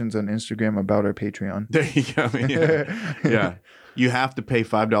us questions on Instagram about our Patreon. There you go. Yeah. You have to pay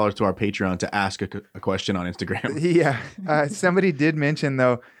 $5 to our Patreon to ask a question on Instagram. Yeah. Somebody did mention,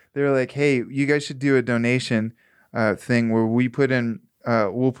 though, they were like, hey, you guys should do a donation thing where we put in,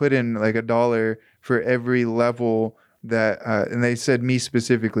 we'll put in like $1 for every level that, and they said me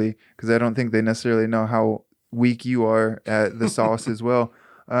specifically, because I don't think they necessarily know how weak you are at the sauce as well.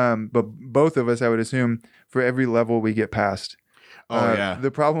 But both of us, I would assume, for every level we get past. Yeah.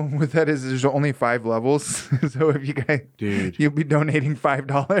 The problem with that is there's only 5 levels. So if you guys, you'll be donating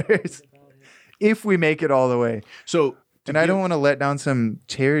 $5 if we make it all the way. So, and I don't want to let down some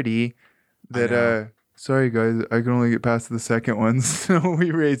charity that, sorry guys, I can only get past the second one. So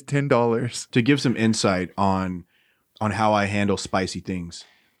we raised $10. To give some insight on how I handle spicy things.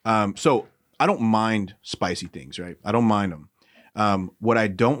 So I don't mind spicy things, right? I don't mind them. What I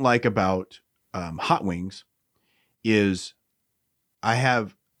don't like about hot wings is I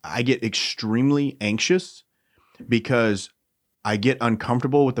get extremely anxious because I get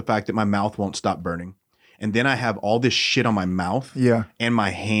uncomfortable with the fact that my mouth won't stop burning. and then I have all this shit on my mouth Yeah. and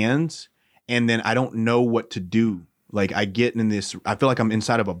my hands, and then I don't know what to do. Like I get in this, I feel like I'm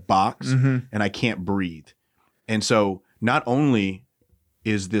inside of a box and I can't breathe. And so not only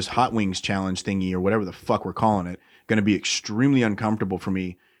is this hot wings challenge thingy or whatever the fuck we're calling it going to be extremely uncomfortable for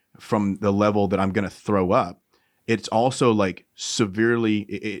me from the level that I'm going to throw up, it's also like severely,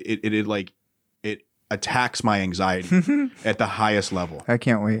 it attacks my anxiety at the highest level. I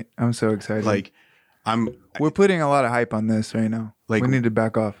can't wait. I'm so excited. Like we're putting a lot of hype on this right now. Like we need to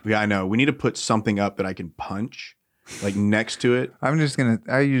back off. Yeah, I know. We need to put something up that I can punch, like next to it. I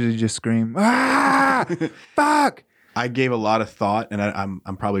usually just scream, ah, fuck. I gave a lot of thought, and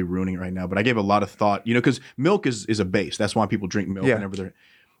I'm probably ruining it right now, but I gave a lot of thought, because milk is a base. That's why people drink milk whenever they're.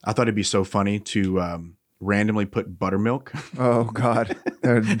 I thought it'd be so funny to randomly put buttermilk. Oh God,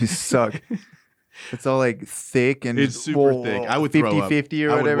 that would suck. It's all like thick and it's super thick. I would 50-50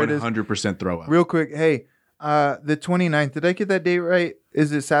 or whatever it is. 100% throw up. Real quick, hey, the 29th. Did I get that date right?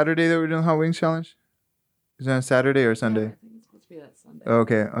 Is it Saturday that we're doing Hot Wings Challenge? Is it on Saturday or Sunday? Yeah, I think it's supposed to be that Sunday.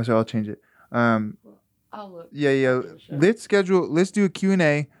 Okay, so I'll change it. I'll look. Yeah. Let's do a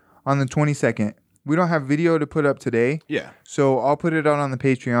Q&A on the 22nd. We don't have video to put up today. Yeah. So I'll put it out on the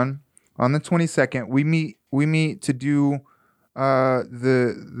Patreon on the 22nd. We meet to do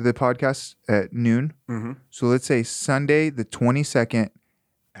the podcast at noon. Mm-hmm. So let's say Sunday the 22nd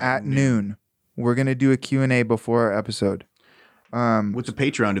at noon. We're going to do a Q&A before our episode. With the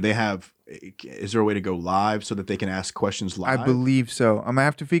Patreon, is there a way to go live so that they can ask questions live? I believe so. I'm going to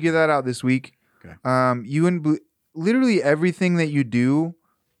have to figure that out this week. Okay. Literally everything that you do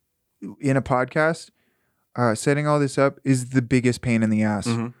in a podcast, setting all this up is the biggest pain in the ass.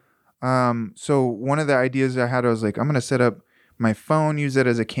 Mm-hmm. So one of the ideas I had, I was like, I'm going to set up my phone, use it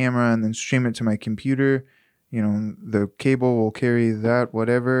as a camera, and then stream it to my computer. The cable will carry that,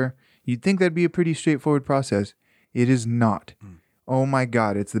 whatever. You'd think that'd be a pretty straightforward process. It is not. Oh my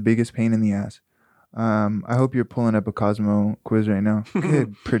God, it's the biggest pain in the ass. I hope you're pulling up a Cosmo quiz right now.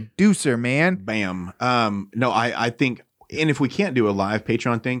 Good producer, man. Bam. No, I think, and if we can't do a live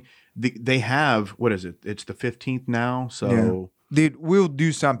Patreon thing, they have, what is it? It's the 15th now. So dude, we'll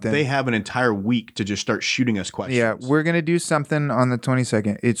do something. They have an entire week to just start shooting us questions. Yeah, we're going to do something on the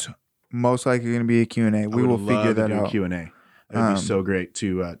 22nd. It's most likely going to be a Q&A. We will figure that out. Q&A. It would be so great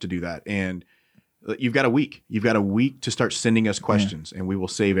to do that. And you've got a week. You've got a week to start sending us questions, and we will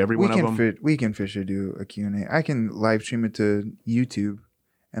save every one of them. We can for sure do a Q&A. I can live stream it to YouTube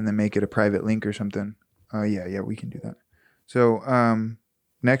and then make it a private link or something. Yeah, we can do that. So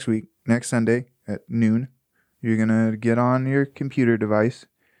next week, next Sunday at noon, you're going to get on your computer device,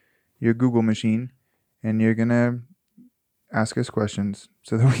 your Google machine, and you're going to ask us questions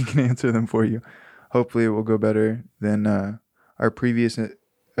so that we can answer them for you. Hopefully it will go better than our previous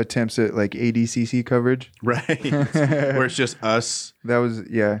attempts at like ADCC coverage. Right. Where it's just us. That was,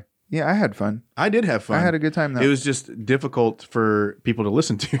 yeah, I had fun. I did have fun. I had a good time though. It was just difficult for people to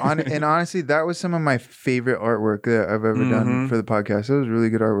listen to. And honestly, that was some of my favorite artwork that I've ever done for the podcast. It was really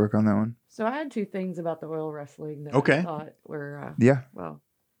good artwork on that one. So I had two things about the oil wrestling that Okay. I thought were, well,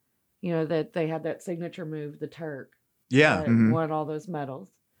 that they had that signature move, the Turk. Yeah. That won all those medals.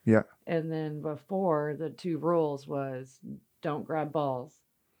 Yeah. And then before, the two rules was don't grab balls.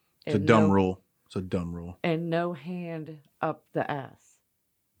 It's a dumb rule. It's a dumb rule. And no hand up the ass.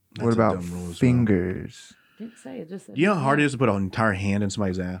 That's what a about dumb rule as fingers? Didn't say it. Just said, Do you know how hard it is to put an entire hand in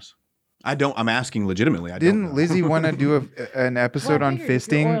somebody's ass? I don't. I'm asking legitimately. Didn't Lizzie want to do an episode on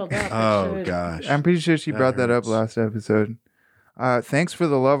fisting? Oh gosh. I'm pretty sure she brought that up last episode. Thanks for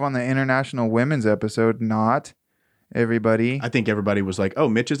the love on the International Women's episode. Not everybody. I think everybody was like, "Oh,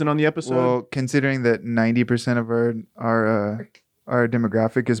 Mitch isn't on the episode." Well, considering that 90% of our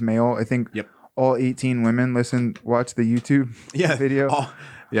demographic is male, I think all 18 women watch the YouTube video.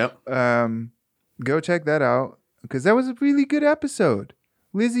 Yep. Go check that out because that was a really good episode.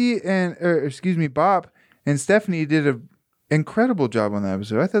 Lizzie Bob and Stephanie did an incredible job on that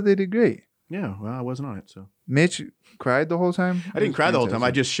episode. I thought they did great. Yeah, well, I wasn't on it, so. Mitch cried the whole time? I didn't cry the whole time.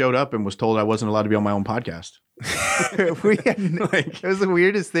 I just showed up and was told I wasn't allowed to be on my own podcast. It was the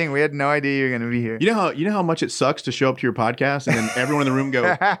weirdest thing. We had no idea you were going to be here. You know how much it sucks to show up to your podcast and then everyone in the room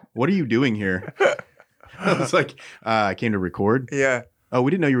go, "What are you doing here?" I was like, "I came to record." Yeah. Oh,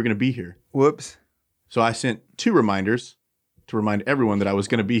 we didn't know you were going to be here. Whoops. So I sent 2 reminders to remind everyone that I was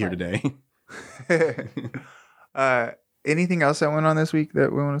going to be here today. Anything else that went on this week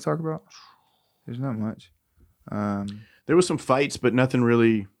that we want to talk about? There's not much. There was some fights, but nothing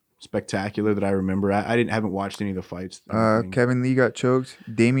really spectacular that I remember. I haven't watched any of the fights. Kevin Lee got choked.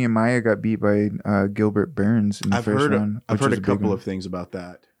 Damian Maya got beat by Gilbert Burns in the first round. I've heard a couple of things about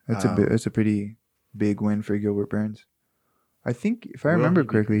that. It's a pretty Big win for Gilbert Burns. I think, if I Will remember he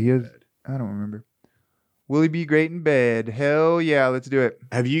be correctly, great he in has. bed? I don't remember. Will he be great in bed? Hell yeah, let's do it.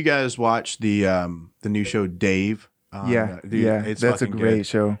 Have you guys watched the new show Dave? Yeah, Dude, yeah, it's that's a fucking great good.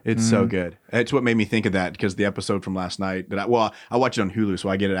 show. It's so good. It's what made me think of that because the episode from last night that I watch it on Hulu, so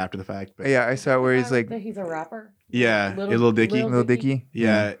I get it after the fact. But Yeah, I saw where he's like, he's a rapper. yeah, Lil Dicky. Little Dicky.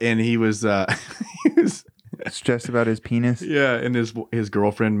 Yeah, and he was he was Stressed about his penis. yeah, and his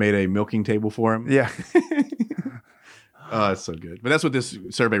girlfriend made a milking table for him. Yeah. Oh, it's so good. But that's what this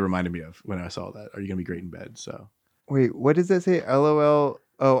survey reminded me of when I saw that. Are you gonna be great in bed? So Wait, what does that say? LOL.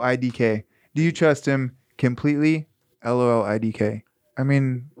 Oh, IDK. Do you trust him completely? LOL IDK. I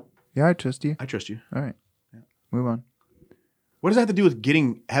mean, yeah, I trust you. I trust you. All right. Move on. What does that have to do with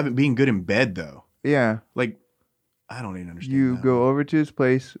being good in bed though? Yeah. Like, I don't even understand. You that. go over to his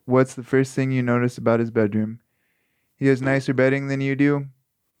place. What's the first thing you notice about his bedroom? He has nicer bedding than you do.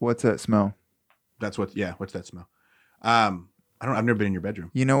 What's that smell? That's what. Yeah. What's that smell? I've never been in your bedroom.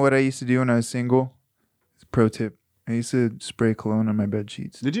 You know what I used to do when I was single? Pro tip. I used to spray cologne on my bed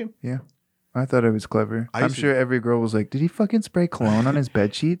sheets. Did you? Yeah. I thought it was clever. I I'm used to- sure every girl was like, did he fucking spray cologne on his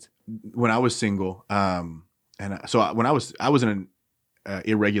bed sheets? When I was single, when I was in an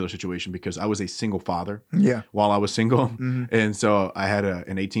irregular situation because I was a single father Yeah. while I was single, Mhm. and so I had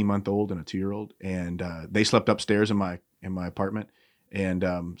an 18-month-old and a 2-year-old, and they slept upstairs in my apartment, and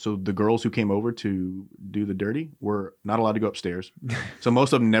so the girls who came over to do the dirty were not allowed to go upstairs. So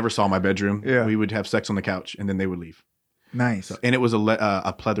most of them never saw my bedroom. Yeah. We would have sex on the couch, and then they would leave. Nice. So, and it was a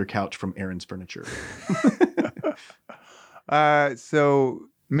pleather couch from Aaron's Furniture. So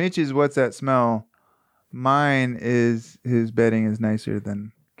Mitch's what's that smell? Mine is his bedding is nicer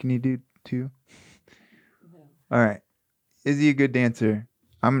than. Can you do 2? All right. Is he a good dancer?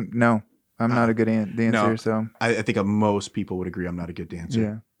 I'm not a good dancer. no. So I think most people would agree I'm not a good dancer.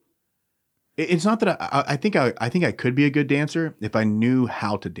 yeah. It's not that I think I could be a good dancer if I knew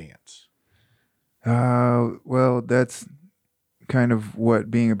how to dance. Well, that's kind of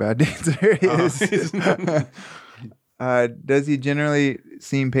what being a bad dancer is. Does he generally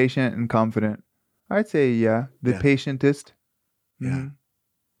seem patient and confident? I'd say yeah. The Yeah. patientest. Yeah. Mhm.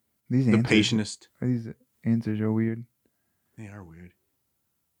 These The answers, patientest. These answers are weird. They are weird.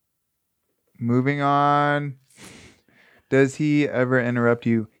 Moving on. Does he ever interrupt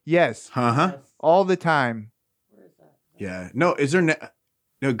you? Yes. Huh? All the time. Where is that? Yeah. No, is there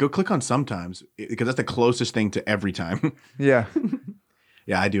no, go click on sometimes because that's the closest thing to every time. Yeah.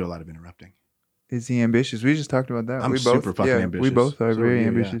 Yeah, I do a lot of interrupting. Is he ambitious? We just talked about that. I'm we both, super fucking ambitious. We both are So very are you, yeah.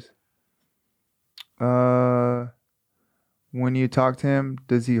 ambitious. When you talk to him,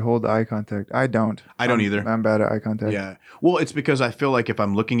 does he hold eye contact? I don't. I don't either. I'm bad at eye contact. Yeah. Well, it's because I feel like if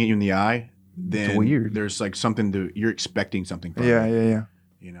I'm looking at you in the eye, then weird. there's like something you're expecting something from Yeah, me. yeah.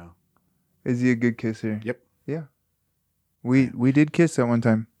 You know. Is he a good kisser? Yep. Yeah. We did kiss at one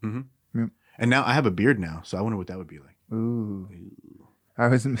time. And now I have a beard now, so I wonder what that would be like. Ooh. I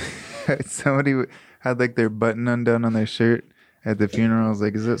was somebody had like their button undone on their shirt at the funeral. I was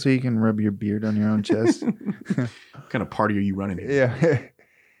like, is that so you can rub your beard on your own chest? What kind of party are you running here? Yeah.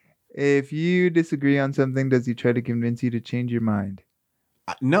 If you disagree on something, does he try to convince you to change your mind?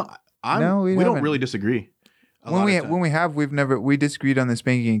 No, we don't haven't. really disagree. When we disagreed on the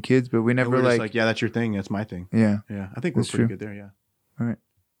spanking and kids, but we never we're just like, like, yeah, that's your thing, that's my thing. yeah. Yeah, I think we're That's pretty true. good there. Yeah, All right.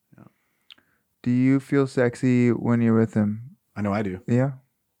 Yeah. Do you feel sexy when you're with him? I know I do. Yeah.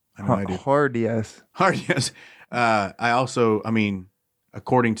 I know I do. Hard, yes. Hard, yes. I also,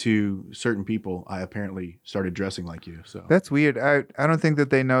 according to certain people, I apparently started dressing like you. So That's weird. I don't think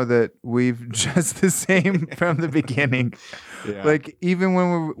that they know that we've dressed the same from the beginning. yeah. Like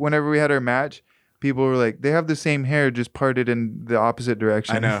even whenever we had our match, people were like, they have the same hair, just parted in the opposite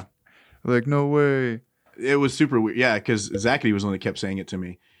direction. I know. Like, no way. It was super weird. Yeah, because Zachary was the one that kept saying it to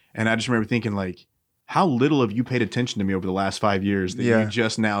me. And I just remember thinking, like, how little have you paid attention to me over the last 5 years that Yeah. you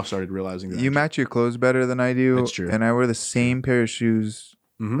just now started realizing that? You match your clothes better than I do. That's true. And I wear the same pair of shoes.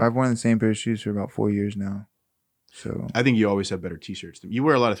 Mhm. I've worn the same pair of shoes for about 4 years now. So I think you always have better t-shirts. You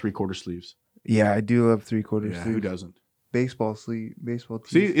wear a lot of 3/4 sleeves. yeah, I do love 3/4 Yeah, sleeves. who doesn't? Baseball tees.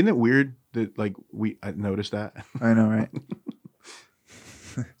 See, isn't it weird that like I noticed that? I know, right?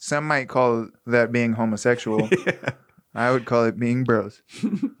 Some might call that being homosexual. Yeah. I would call it being bros.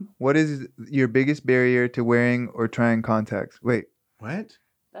 What is your biggest barrier to wearing or trying contacts? Wait, What?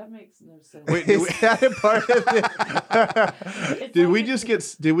 That makes no sense. Wait, is that a part of it? It's Did like we it- just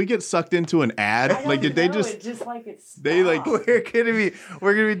get sucked into an ad? I Like don't did they know, just it just like it's they, like- we're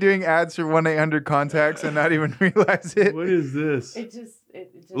gonna be doing ads for 1-800 contacts and not even realize it. What is this? it just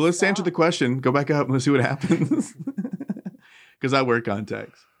Well, let's answer the stopped. question. Go back up and let's see what happens. Because I wear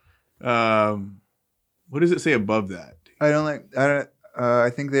contacts. What does it say above that? I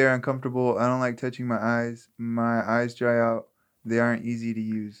think they are uncomfortable. I don't like touching my eyes. My eyes dry out. They aren't easy to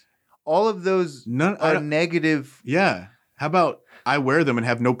use. All of those are negative. Yeah. How about I wear them and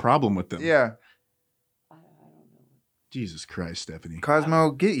have no problem with them? Yeah. Jesus Christ, Stephanie.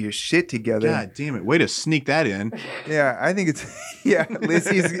 Cosmo, get your shit together. God damn it. Way to sneak that in. Yeah, I think it's... Yeah,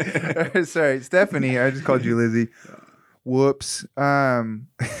 Lizzie's... Sorry, Stephanie. I just called you Lizzie. Whoops.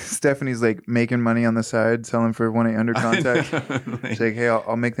 Stephanie's like making money on the side, selling for 1-800 contact. She's like, hey,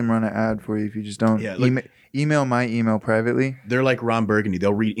 I'll make them run an ad for you if you just don't. Yeah, email my email privately. They're like Ron Burgundy.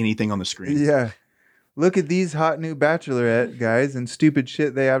 They'll read anything on the screen. Yeah. Look at these hot new bachelorette guys and stupid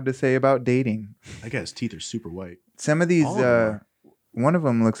shit they have to say about dating. That guy's teeth are super white. Some of these, one of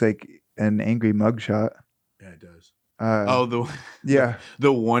them looks like an angry mugshot. Yeah, it does. Yeah,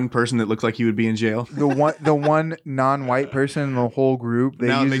 the one person that looks like he would be in jail. The one non-white person in the whole group.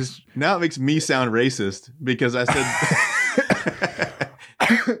 Now it makes me sound racist because I said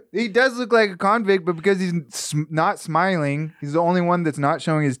he does look like a convict, but because he's not smiling, he's the only one that's not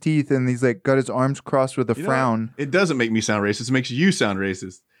showing his teeth, and he's like got his arms crossed with a frown. It doesn't make me sound racist. It makes you sound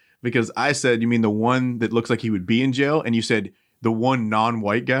racist because I said you mean the one that looks like he would be in jail, and you said the one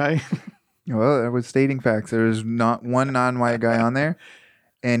non-white guy. Well, I was stating facts. There was not one non-white guy on there,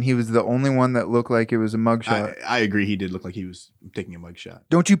 and he was the only one that looked like it was a mugshot. I agree. He did look like he was taking a mugshot.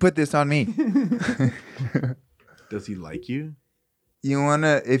 Don't you put this on me. Does he like you?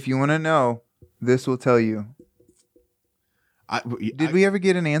 If you wanna know, this will tell you. Did we ever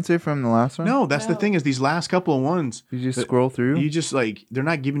get an answer from the last one? No, that's the thing is these last couple of ones. You just scroll through? You just they're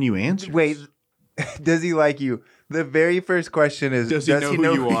not giving you answers. Wait, does he like you? The very first question is, does he know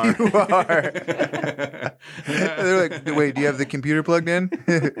who you are? They're like, wait, do you have the computer plugged in?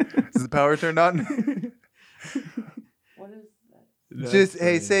 Is the power turned on? What is that? Just,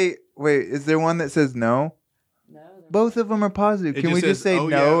 hey, say, wait, is there one that says no? No. Both of them are positive. Can we just say no?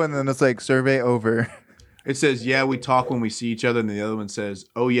 Yeah. And then it's like survey over. It says, yeah, we talk when we see each other. And the other one says,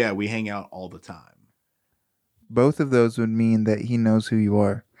 oh, yeah, we hang out all the time. Both of those would mean that he knows who you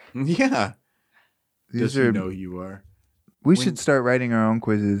are. Yeah. Does he know who you are? We should start writing our own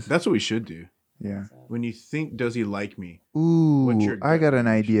quizzes. That's what we should do. Yeah. When you think, does he like me? Ooh, I got an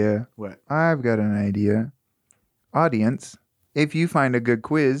idea. What? I've got an idea. Audience, if you find a good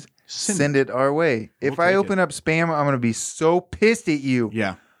quiz, send it our way. If I open up spam, I'm going to be so pissed at you.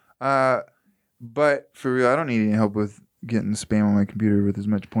 Yeah. But for real, I don't need any help with getting spam on my computer with as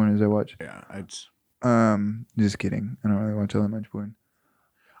much porn as I watch. Yeah. Just kidding. I don't really watch all that much porn.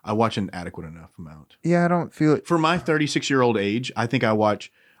 I watch an adequate enough amount. Yeah, I don't feel it. For my 36-year-old age, I think I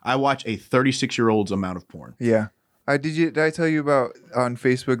watch a 36-year-old's amount of porn. Yeah. Did I tell you about on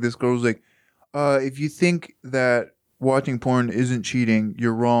Facebook, this girl was like, if you think that watching porn isn't cheating,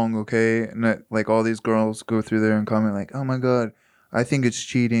 you're wrong, okay? And like all these girls go through there and comment like, oh my God, I think it's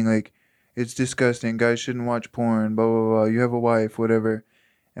cheating. Like, it's disgusting. Guys shouldn't watch porn, blah, blah, blah. You have a wife, whatever.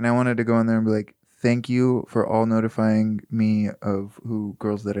 And I wanted to go in there and be like, thank you for all notifying me of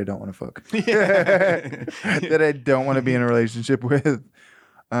girls that I don't want to fuck. That I don't want to be in a relationship with.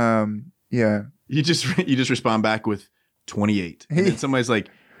 Yeah. You just respond back with 28. And then somebody's like,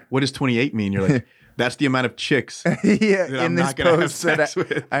 what does 28 mean? You're like, that's the amount of chicks that I'm not going to have sex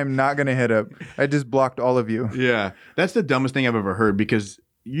with. I'm not going to hit up. I just blocked all of you. Yeah. That's the dumbest thing I've ever heard because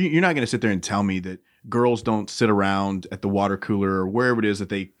you're not going to sit there and tell me that girls don't sit around at the water cooler or wherever it is that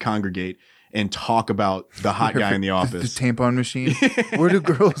they congregate and talk about the hot guy in the office. The tampon machine. Where do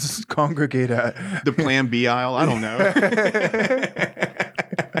girls congregate at? The Plan B aisle? I don't know.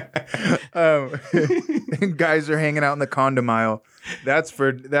 Guys are hanging out in the condom aisle. That's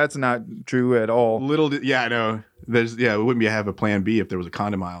not true at all. I know. It wouldn't have a Plan B if there was a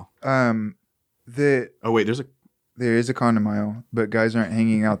condom aisle. There is a condom aisle, but guys aren't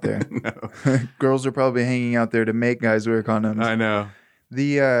hanging out there. No. Girls are probably hanging out there to make guys wear condoms. I know.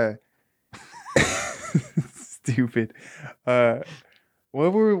 Stupid.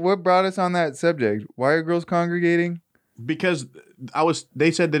 What brought us on that subject? Why are girls congregating? Because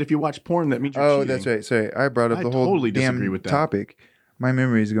they said that if you watch porn, that means you're cheating. That's right. Sorry, I brought up the whole totally damn disagree with that. topic. My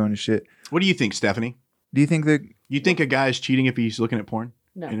memory is going to shit. What do you think, Stephanie? Do you think that you think a guy is cheating if he's looking at porn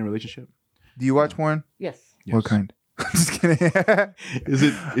No. in a relationship? Do you watch porn? Yes. What kind? Just kidding.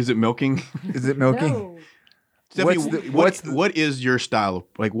 Is it milking? Is it milking? No. Stephanie, what is your style of,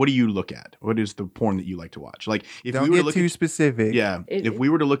 like, what do you look at? What is the porn that you like to watch? Like, if Don't we were get to look too at, specific. Yeah. If we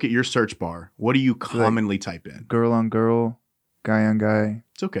were to look at your search bar, what do you commonly type in? Girl on girl, guy on guy.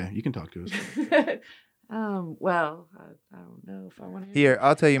 It's okay. You can talk to us. Well, I don't know if I want to. Here,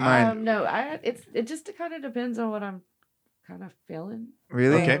 I'll tell you mine. No, it just kind of depends on what I'm kind of feeling.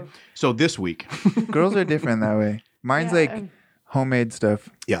 Really? Okay. So this week, Girls are different that way. Mine's Yeah, like homemade stuff.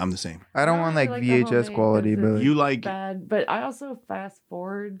 yeah, I'm the same. I don't I want really like the VHS homemade quality, 'cause but it's like, You like bad, but I also fast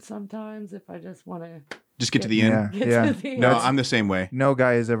forward sometimes if I just want to just get to the end. yeah, get yeah. to the No, end. I'm the same way. No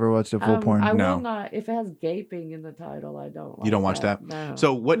guy has ever watched a full porn. I No. will not if it has gaping in the title. I don't. You don't watch that? No.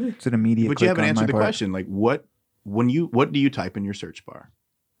 So what? It's an immediate. But you haven't click on answered my the part. question. Like what do you type in your search bar?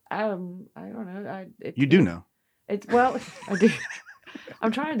 I don't know. You do know. It's well, I do.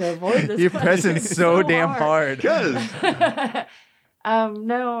 I'm trying to avoid this. You're question pressing so damn hard. Because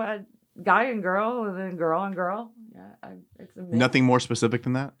No, guy and girl, and then girl and girl. Yeah, it's a mix. nothing more specific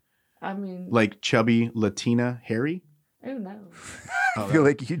than that. I mean, Like chubby Latina hairy. who knows? I feel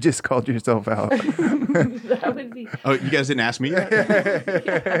like you just called yourself out. That would be. Oh, you guys didn't ask me yet?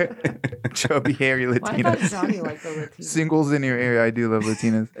 Chubby, hairy Why I thought Latinas. Johnny liked the Latino. Singles in your area. I do love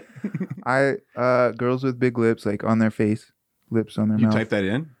Latinas. Girls with big lips, like on their face, lips on their You mouth. type that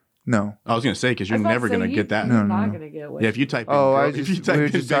in? No. I was gonna say because I you're was about never to say, gonna get that. No, You're no, not no. gonna get what. Yeah, if you type in Oh, girl, I if you just type we were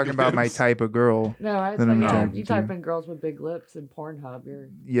in just big talking about my lips- type of girl. No, I Then I'm yeah. attracted If you to. type in girls with big lips in Pornhub, you're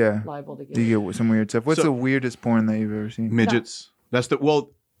Yeah. liable to get. Do you get some weird stuff? What's So- the weirdest porn that you've ever seen? midgets. That's the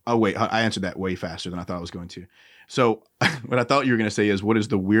well. Oh wait, I answered that way faster than I thought I was going to. So what I thought you were gonna say is, what is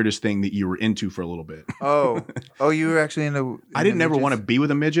the weirdest thing that you were into for a little bit? Oh, you were actually into. I didn't ever want to be with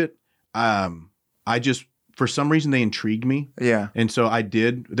a midget. I just for some reason they intrigued me. Yeah. And so I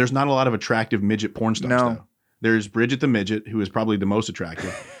did. There's not a lot of attractive midget porn stars, No. though. There's Bridget the midget, who is probably the most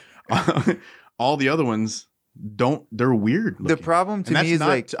attractive. All the other ones they're weird. The looking. problem to And that's me is not,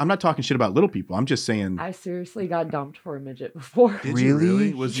 like, I'm not talking shit about little people. I'm just saying. I seriously got dumped for a midget before. Did you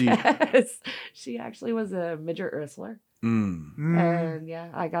Really? Was he? Yes, she actually was a midget wrestler, Mm. and yeah,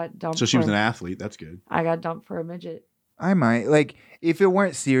 I got dumped. So she was for- an athlete. That's good. I got dumped for a midget. I might like if it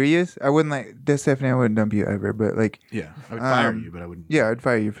weren't serious, I wouldn't like. That's Stephanie. I wouldn't dump you ever, but like, Yeah, I would fire Um, you, but I wouldn't. yeah, I'd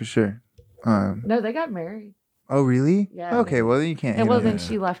fire you for sure. No, they got married. Oh really? Yeah, Okay, they- well then you can't. And hate well, on then that.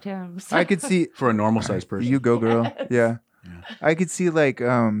 she left him. So. I could see For a normal sized person. you go, girl. Yes. Yeah. Yeah. I could see like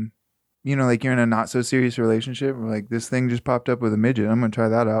like you're in a not so serious relationship. Where, like this thing just popped up with a midget. I'm gonna try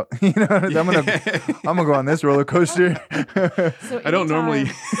that out. I'm gonna go on this roller coaster. So I don't normally.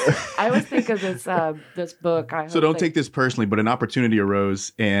 anytime- I always think of this book. So don't take this personally, but an opportunity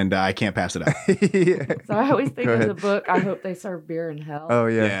arose and I can't pass it out. Yeah. So I always think Go of ahead. the book. I hope they serve beer in hell. Oh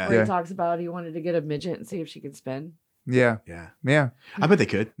Yeah. yeah. Where Yeah. he talks about he wanted to get a midget and see if she could spin. Yeah. Yeah, Yeah. I bet they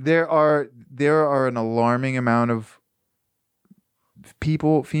could. There are an alarming amount of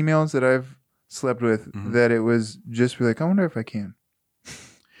females that I've slept with Mhm. that it was just be like, I wonder if I can.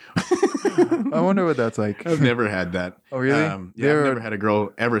 I wonder what that's like. I've never had that. Oh really? Yeah, There I've are- never had a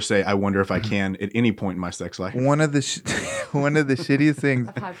girl ever say, "I wonder if I can" at any point in my sex life. one of the one of the shittiest things.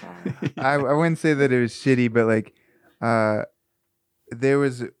 A high five. I wouldn't say that it was shitty, but like, there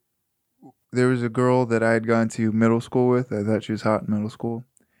was a girl that I had gone to middle school with. I thought she was hot in middle school,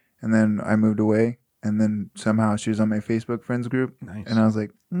 and then I moved away, and then somehow she was on my Facebook friends group, Nice. and I was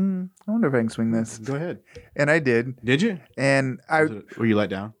like, I wonder if I can swing this, Go ahead. and I did, Did you? and Were you let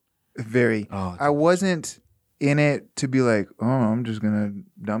down? very. Oh, I wasn't in it to be like, oh, I'm just gonna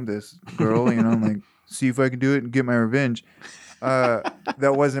dump this girl, like see if I can do it and get my revenge. That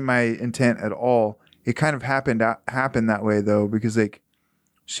wasn't my intent at all. It kind of happened that way though, because like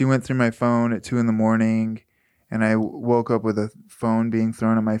she went through my phone at 2 a.m, and I woke up with a phone being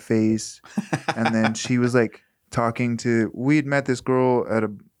thrown at my face, and then she was like talking to. We'd met this girl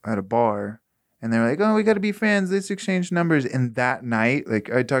at a bar. And they're like, oh, we got to be friends. Let's exchange numbers. And that night,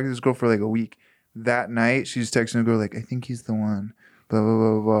 like, I talked to this girl for like a week. That night, she's texting a girl like, I think he's the one. Blah, blah,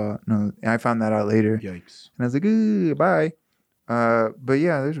 blah, blah. No, and I found that out later. Yikes. And I was like, ooh, bye. But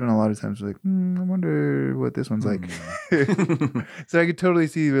yeah, there's been a lot of times where like, I wonder what this one's like. So I could totally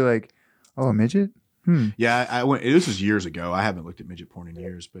see you like, oh, a midget? Yeah, I went. This was years ago. I haven't looked at midget porn in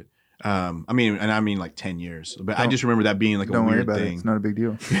years, but I mean like 10 years. But I just remember that being like a Don't worry weird about it. thing. It's not a big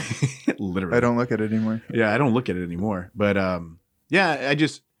deal. Literally. I don't look at it anymore. Yeah, I don't look at it anymore. But yeah,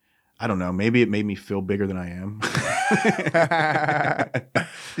 I don't know. Maybe it made me feel bigger than I am.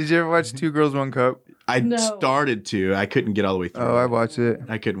 Did you ever watch Two Girls, One Cup? I No. started to. I couldn't get all the way through. Oh, I watched it.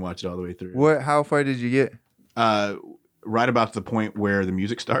 I couldn't watch it all the way through. What? How far did you get? Right about the point where the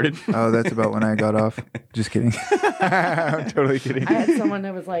music started. Oh, that's about when I got off. Just kidding. I'm totally kidding. I had someone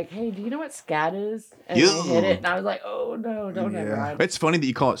that was like, "Hey, do you know what scat is?" And Ew. I hit it, and I was like, "Oh no, don't ever." Yeah. It's funny that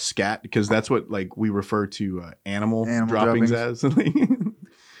you call it scat because that's what like we refer to animal Animal droppings as.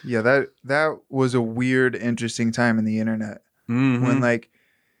 Yeah, that was a weird, interesting time in the internet. Mhm. When like,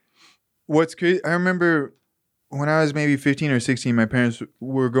 what's crazy? I remember when I was maybe 15 or 16, my parents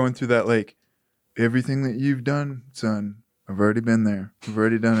were going through that like, everything that you've done, son, I've already been there. I've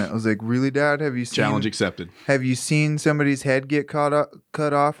already done it. I was like, really, Dad? Have you seen Challenge accepted. Have you seen somebody's head get cut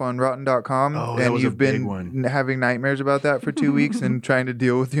off on Rotten.com? Oh, and that was you've a big been one. having nightmares about that for 2 weeks and trying to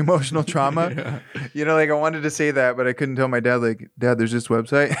deal with the emotional trauma. Yeah. You know, like I wanted to say that, but I couldn't tell my dad, like, Dad, there's this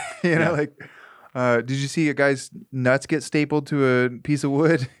website. You know, like, did you see a guy's nuts get stapled to a piece of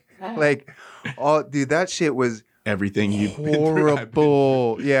wood? Like, dude, that shit was Everything you've been through,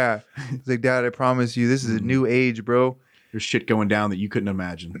 horrible. Yeah. It's like, Dad, I promise you, this is a new age, bro. There's shit going down that you couldn't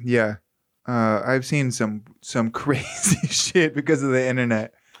imagine. Yeah. I've seen some crazy shit because of the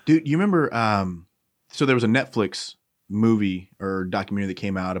internet. Dude, you remember, so there was a Netflix movie or documentary that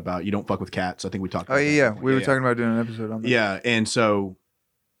came out about You Don't Fuck with Cats. I think we talked about Yeah. that. We were talking about doing an episode on that. Yeah. And so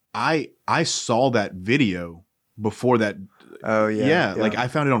I saw that video before that. Oh, yeah. Like I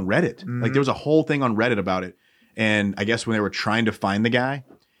found it on Reddit. Mm-hmm. Like there was a whole thing on Reddit about it. And I guess when they were trying to find the guy.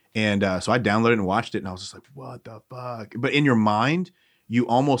 And so I downloaded it and watched it. And I was just like, what the fuck? But in your mind, you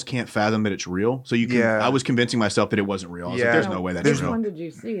almost can't fathom that it's real. So you can. Yeah. I was convincing myself that it wasn't real. I was like, there's no way that's Which real. one did you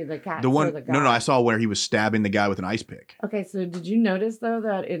see? The cat The one, or the guy? no, I saw where he was stabbing the guy with an ice pick. Okay, so did you notice though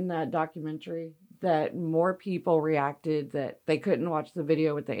that in that documentary that more people reacted that they couldn't watch the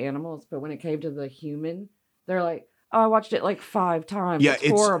video with the animals, but when it came to the human, they're like, "Oh, I watched it like 5 times. Yeah, it's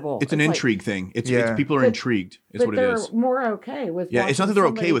horrible." It's an like- intrigue thing. It's Yeah. people are But- intrigued. Is but what it they're is. more okay with. Yeah, it's not that watching they're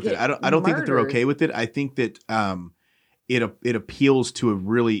okay somebody with it. get I don't think that they're murdered. okay with it. I think that it appeals to a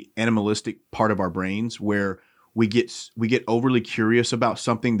really animalistic part of our brains where we get overly curious about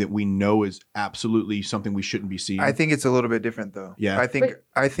something that we know is absolutely something we shouldn't be seeing. I think it's a little bit different, though. Yeah. I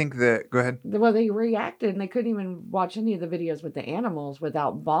think that. Go ahead. Well, they reacted and they couldn't even watch any of the videos with the animals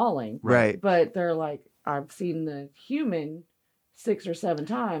without bawling. Right. But they're like, I've seen the human 6 or 7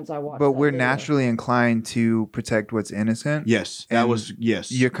 times. I watched. But that we're video. naturally inclined to protect what's innocent. yes, that And was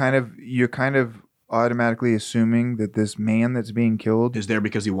yes. You're kind of automatically assuming that this man that's being killed, Is there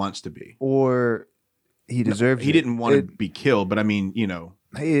because he wants to be. or he deserves. He it. didn't want It to be killed, but I mean, you know,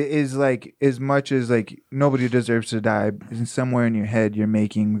 is like as much as like nobody deserves to die. Somewhere in your head, you're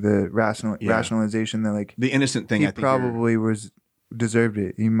making the rationalization that like the innocent thing. he I think probably deserved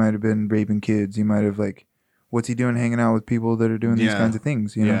it. He might have been raping kids. He might have like, what's he doing hanging out with people that are doing these Yeah. kinds of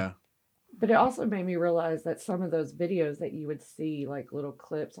things? You know? Yeah. But it also made me realize that some of those videos that you would see, like little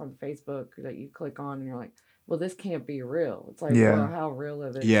clips on Facebook that you click on, and you're like, "Well, this can't be real." It's like, Yeah. well, how real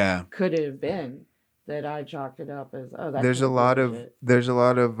of it Yeah. could it have been? That I chalked it up as, oh, that's There's a lot of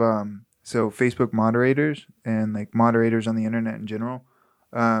so Facebook moderators and like moderators on the internet in general.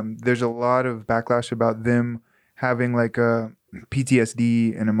 There's a lot of backlash about them having like a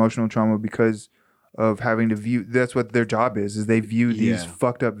PTSD and emotional trauma because of having to view. That's what their job is they view these Yeah.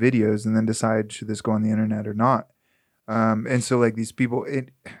 fucked up videos and then decide should this go on the internet or not. And so like these people,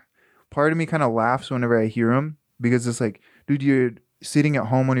 part of me kind of laughs whenever I hear them because it's like, dude, you're sitting at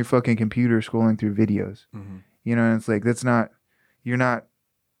home on your fucking computer scrolling through videos. Mm-hmm. You know, and it's like you're not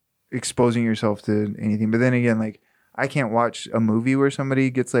exposing yourself to anything. But then again, like I can't watch a movie where somebody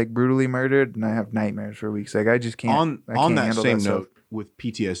gets like brutally murdered and I have nightmares for weeks. Like I just can't. I On can't that handle same stuff. note with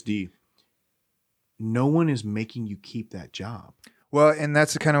PTSD, no one is making you keep that job. Well, and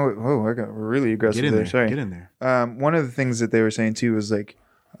that's kind of I got really aggressive Get in there. there. Sorry. Get in there. One of the things that they were saying too was like,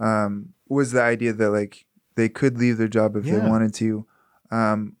 was the idea that like they could leave their job if they Yeah. wanted to.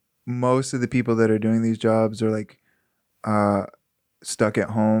 Most of the people that are doing these jobs are like stuck at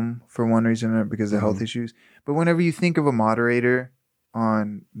home for one reason or because of health Mhm. issues. But whenever you think of a moderator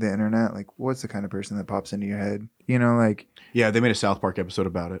on the internet, like what's the kind of person that pops into your head? You know, like Yeah, they made a South Park episode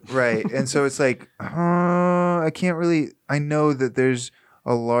about it. right. And so it's like, I can't really. I know that there's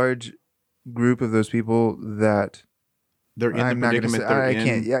a large group of those people that They're in I'm the not gonna predicament say. they're I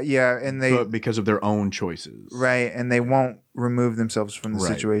in, can't. Yeah, and they but because of their own choices. right, and they won't remove themselves from the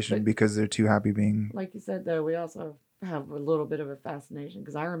Right. situation But- because they're too happy being. Like you said, though, we also have a little bit of a fascination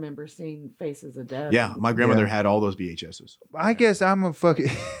because I remember seeing Faces of Death. Yeah, my grandmother Yeah. had all those VHSs. I guess I'm a fucking.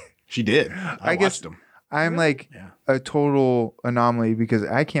 She did. I guess- watched them. I'm like Yeah. a total anomaly because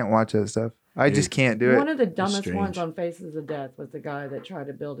I can't watch that stuff. I Dude. just can't do One it. of the dumbest strange. ones on Faces of Death was the guy that tried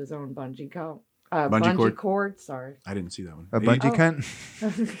to build his own bungee Bungee cord? cord. Sorry. I didn't see that one. A bungee Oh.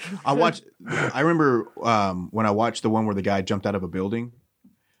 cunt. I watched. I remember when I watched the one where the guy jumped out of a building.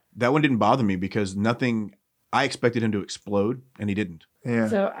 That one didn't bother me because nothing. I expected him to explode, and he didn't. Yeah.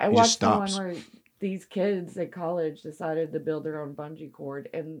 So I He just watched the one stops. where these kids at college decided to build their own bungee cord,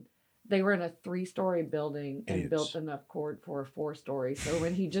 and they were in a 3-story building and Idiots. built enough cord for a 4-story. So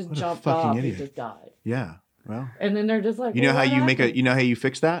when he just What a jumped fucking off, idiot. he just died. Yeah. Well, And then they're just like, you know well, how what you make a. happened? You know how you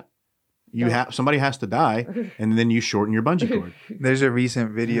fix that. You No. have somebody has to die, and then you shorten your bungee cord. There's a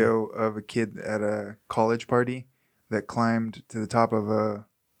recent video of a kid at a college party that climbed to the top of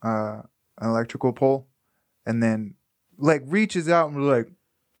an electrical pole, and then like reaches out and was like,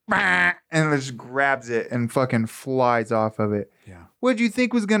 "Bah!" and just grabs it and fucking flies off of it. Yeah. What'd you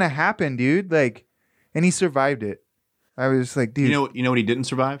think was gonna happen, dude? Like, and he survived it. I was just like, dude. You know what he didn't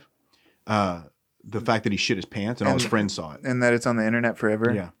survive? The fact that he shit his pants and all his friends saw it. And that it's on the internet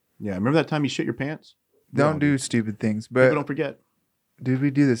forever. Yeah. Yeah. Remember that time you shit your pants? Don't do stupid things. People But don't forget. dude,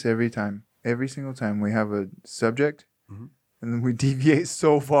 we do this every time. Every single time we have a subject, and then we deviate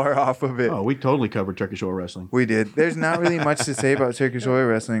so far off of it. Oh, we totally covered Turkish Oil Wrestling. We did. There's not really much to say about Turkish Oil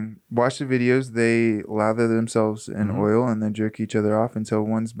Wrestling. Watch the videos. They lather themselves in oil and then jerk each other off until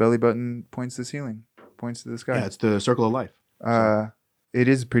one's belly button points to the ceiling, points to the sky. Yeah, it's the circle of life. It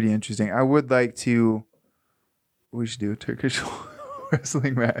is pretty interesting. I would like to. We should do a Turkish Oil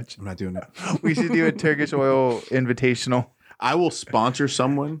Wrestling match. I'm not doing it. We should do a Turkish Oil Invitational. I will sponsor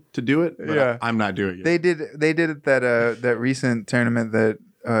someone to do it, but Yeah. I'm not doing it. They did it that recent tournament that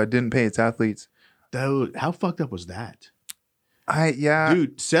didn't pay its athletes. Dude, how fucked up was that?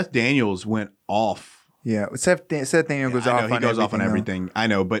 Dude, Seth Daniels went off. Yeah, Seth Daniel goes I off. know, he goes off on everything. I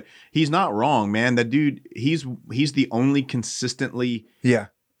know, but he's not wrong, man. That dude, he's the only consistently. Yeah,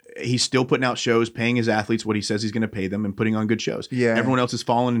 he's still putting out shows, paying his athletes what he says he's going to pay them, and putting on good shows. Yeah, everyone else has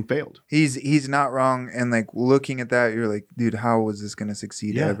fallen and failed. He's not wrong, and like looking at that, you're like, dude, how was this going to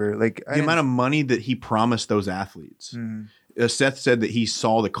succeed ever? Like the amount of money that he promised those athletes. Seth said that he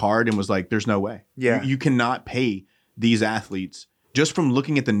saw the card and was like, "There's no way. Yeah, you cannot pay these athletes." Just from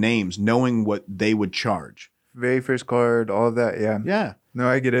looking at the names, knowing what they would charge. Very first card, all of that. Yeah. Yeah. No,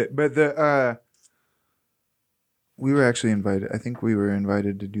 I get it. But we were actually invited. I think we were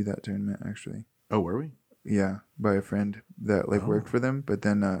invited to do that tournament, actually. Oh, were we? Yeah, by a friend that worked for them. But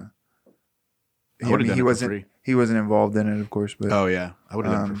then he wasn't involved in it, of course. But oh yeah, I would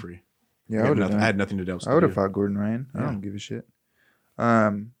have done it for free. Yeah, I had nothing to do. I would have fought Gordon Ryan. I don't give a shit.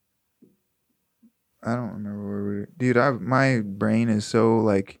 I don't remember where we were. Dude, my brain is so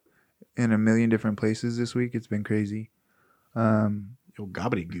like in a million different places this week. It's been crazy. Yo,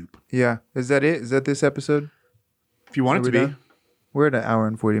 gobbledygook. Yeah. Is that it? Is that this episode? If you want it to be. Done? We're at 1 hour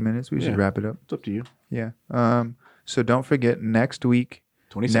and 40 minutes. We should wrap it up. It's up to you. Yeah. So don't forget, next week,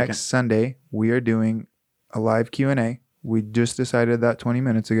 22nd. next Sunday, we are doing a live Q&A. We just decided that 20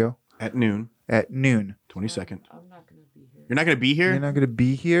 minutes ago. At noon. 22nd. I'm not going to be here. You're not going to be here? You're not going to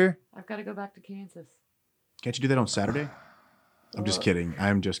be here? I've got to go back to Kansas. Can't you do that on Saturday? I'm just kidding.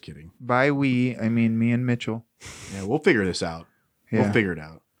 I'm just kidding. By we, I mean me and Mitchell. Yeah, we'll figure this out. Yeah. We'll figure it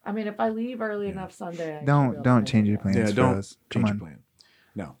out. I mean, if I leave early enough Sunday, I don't change your plans. Yeah, don't Come change on. your plan.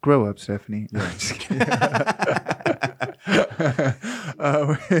 No. Grow up, Stephanie. Yeah.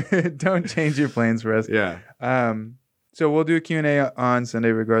 Don't change your plans for us. Yeah. So we'll do a Q&A on Sunday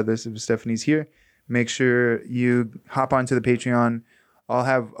regardless if Stephanie's here. Make sure you hop onto the Patreon.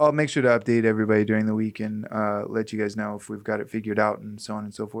 I'll make sure to update everybody during the week and let you guys know if we've got it figured out and so on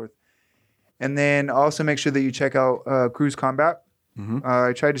and so forth. And then also make sure that you check out Cruise Combat.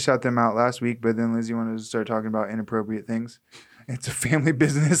 I tried to shout them out last week, but then Lizzie wanted to start talking about inappropriate things. It's a family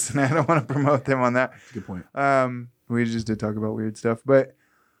business, and I don't want to promote them on that. Good point. We just did talk about weird stuff, but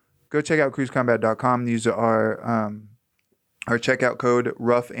go check out cruisecombat.com. Use our checkout code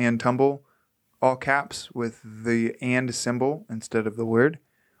Rough and Tumble, all caps with the and symbol instead of the word,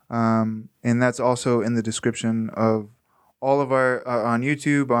 and that's also in the description of all of our on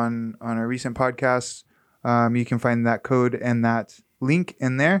YouTube on our recent podcasts. You can find that code and that link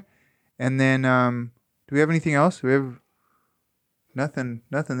in there. And then, do we have anything else? We have nothing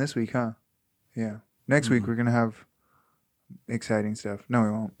this week, huh? Yeah. Next week we're gonna have exciting stuff. No,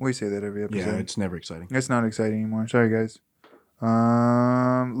 we won't. We say that every episode. Yeah, it's never exciting. It's not exciting anymore. Sorry, guys.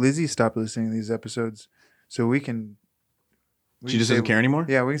 Lizzie stopped listening to these episodes, so we can. She just doesn't care anymore?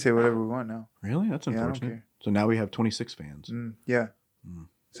 Yeah, we can say whatever we want now. Really? That's Yeah, I don't unfortunate. care. So now we have 26 fans. Yeah. Mm.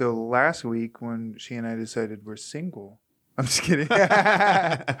 So last week when she and I decided we're single, I'm just kidding.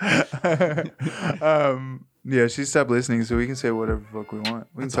 Yeah, she stopped listening, so we can say whatever the fuck we want.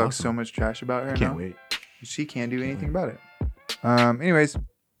 We That's can talk awesome. so much trash about her. Can't now. wait. She can't do anything about it. Anyways,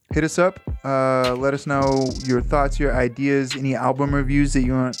 hit us up. Let us know your thoughts, your ideas, any album reviews that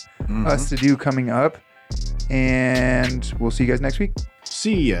you want us to do coming up. And we'll see you guys next week.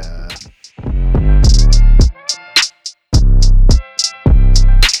 See ya.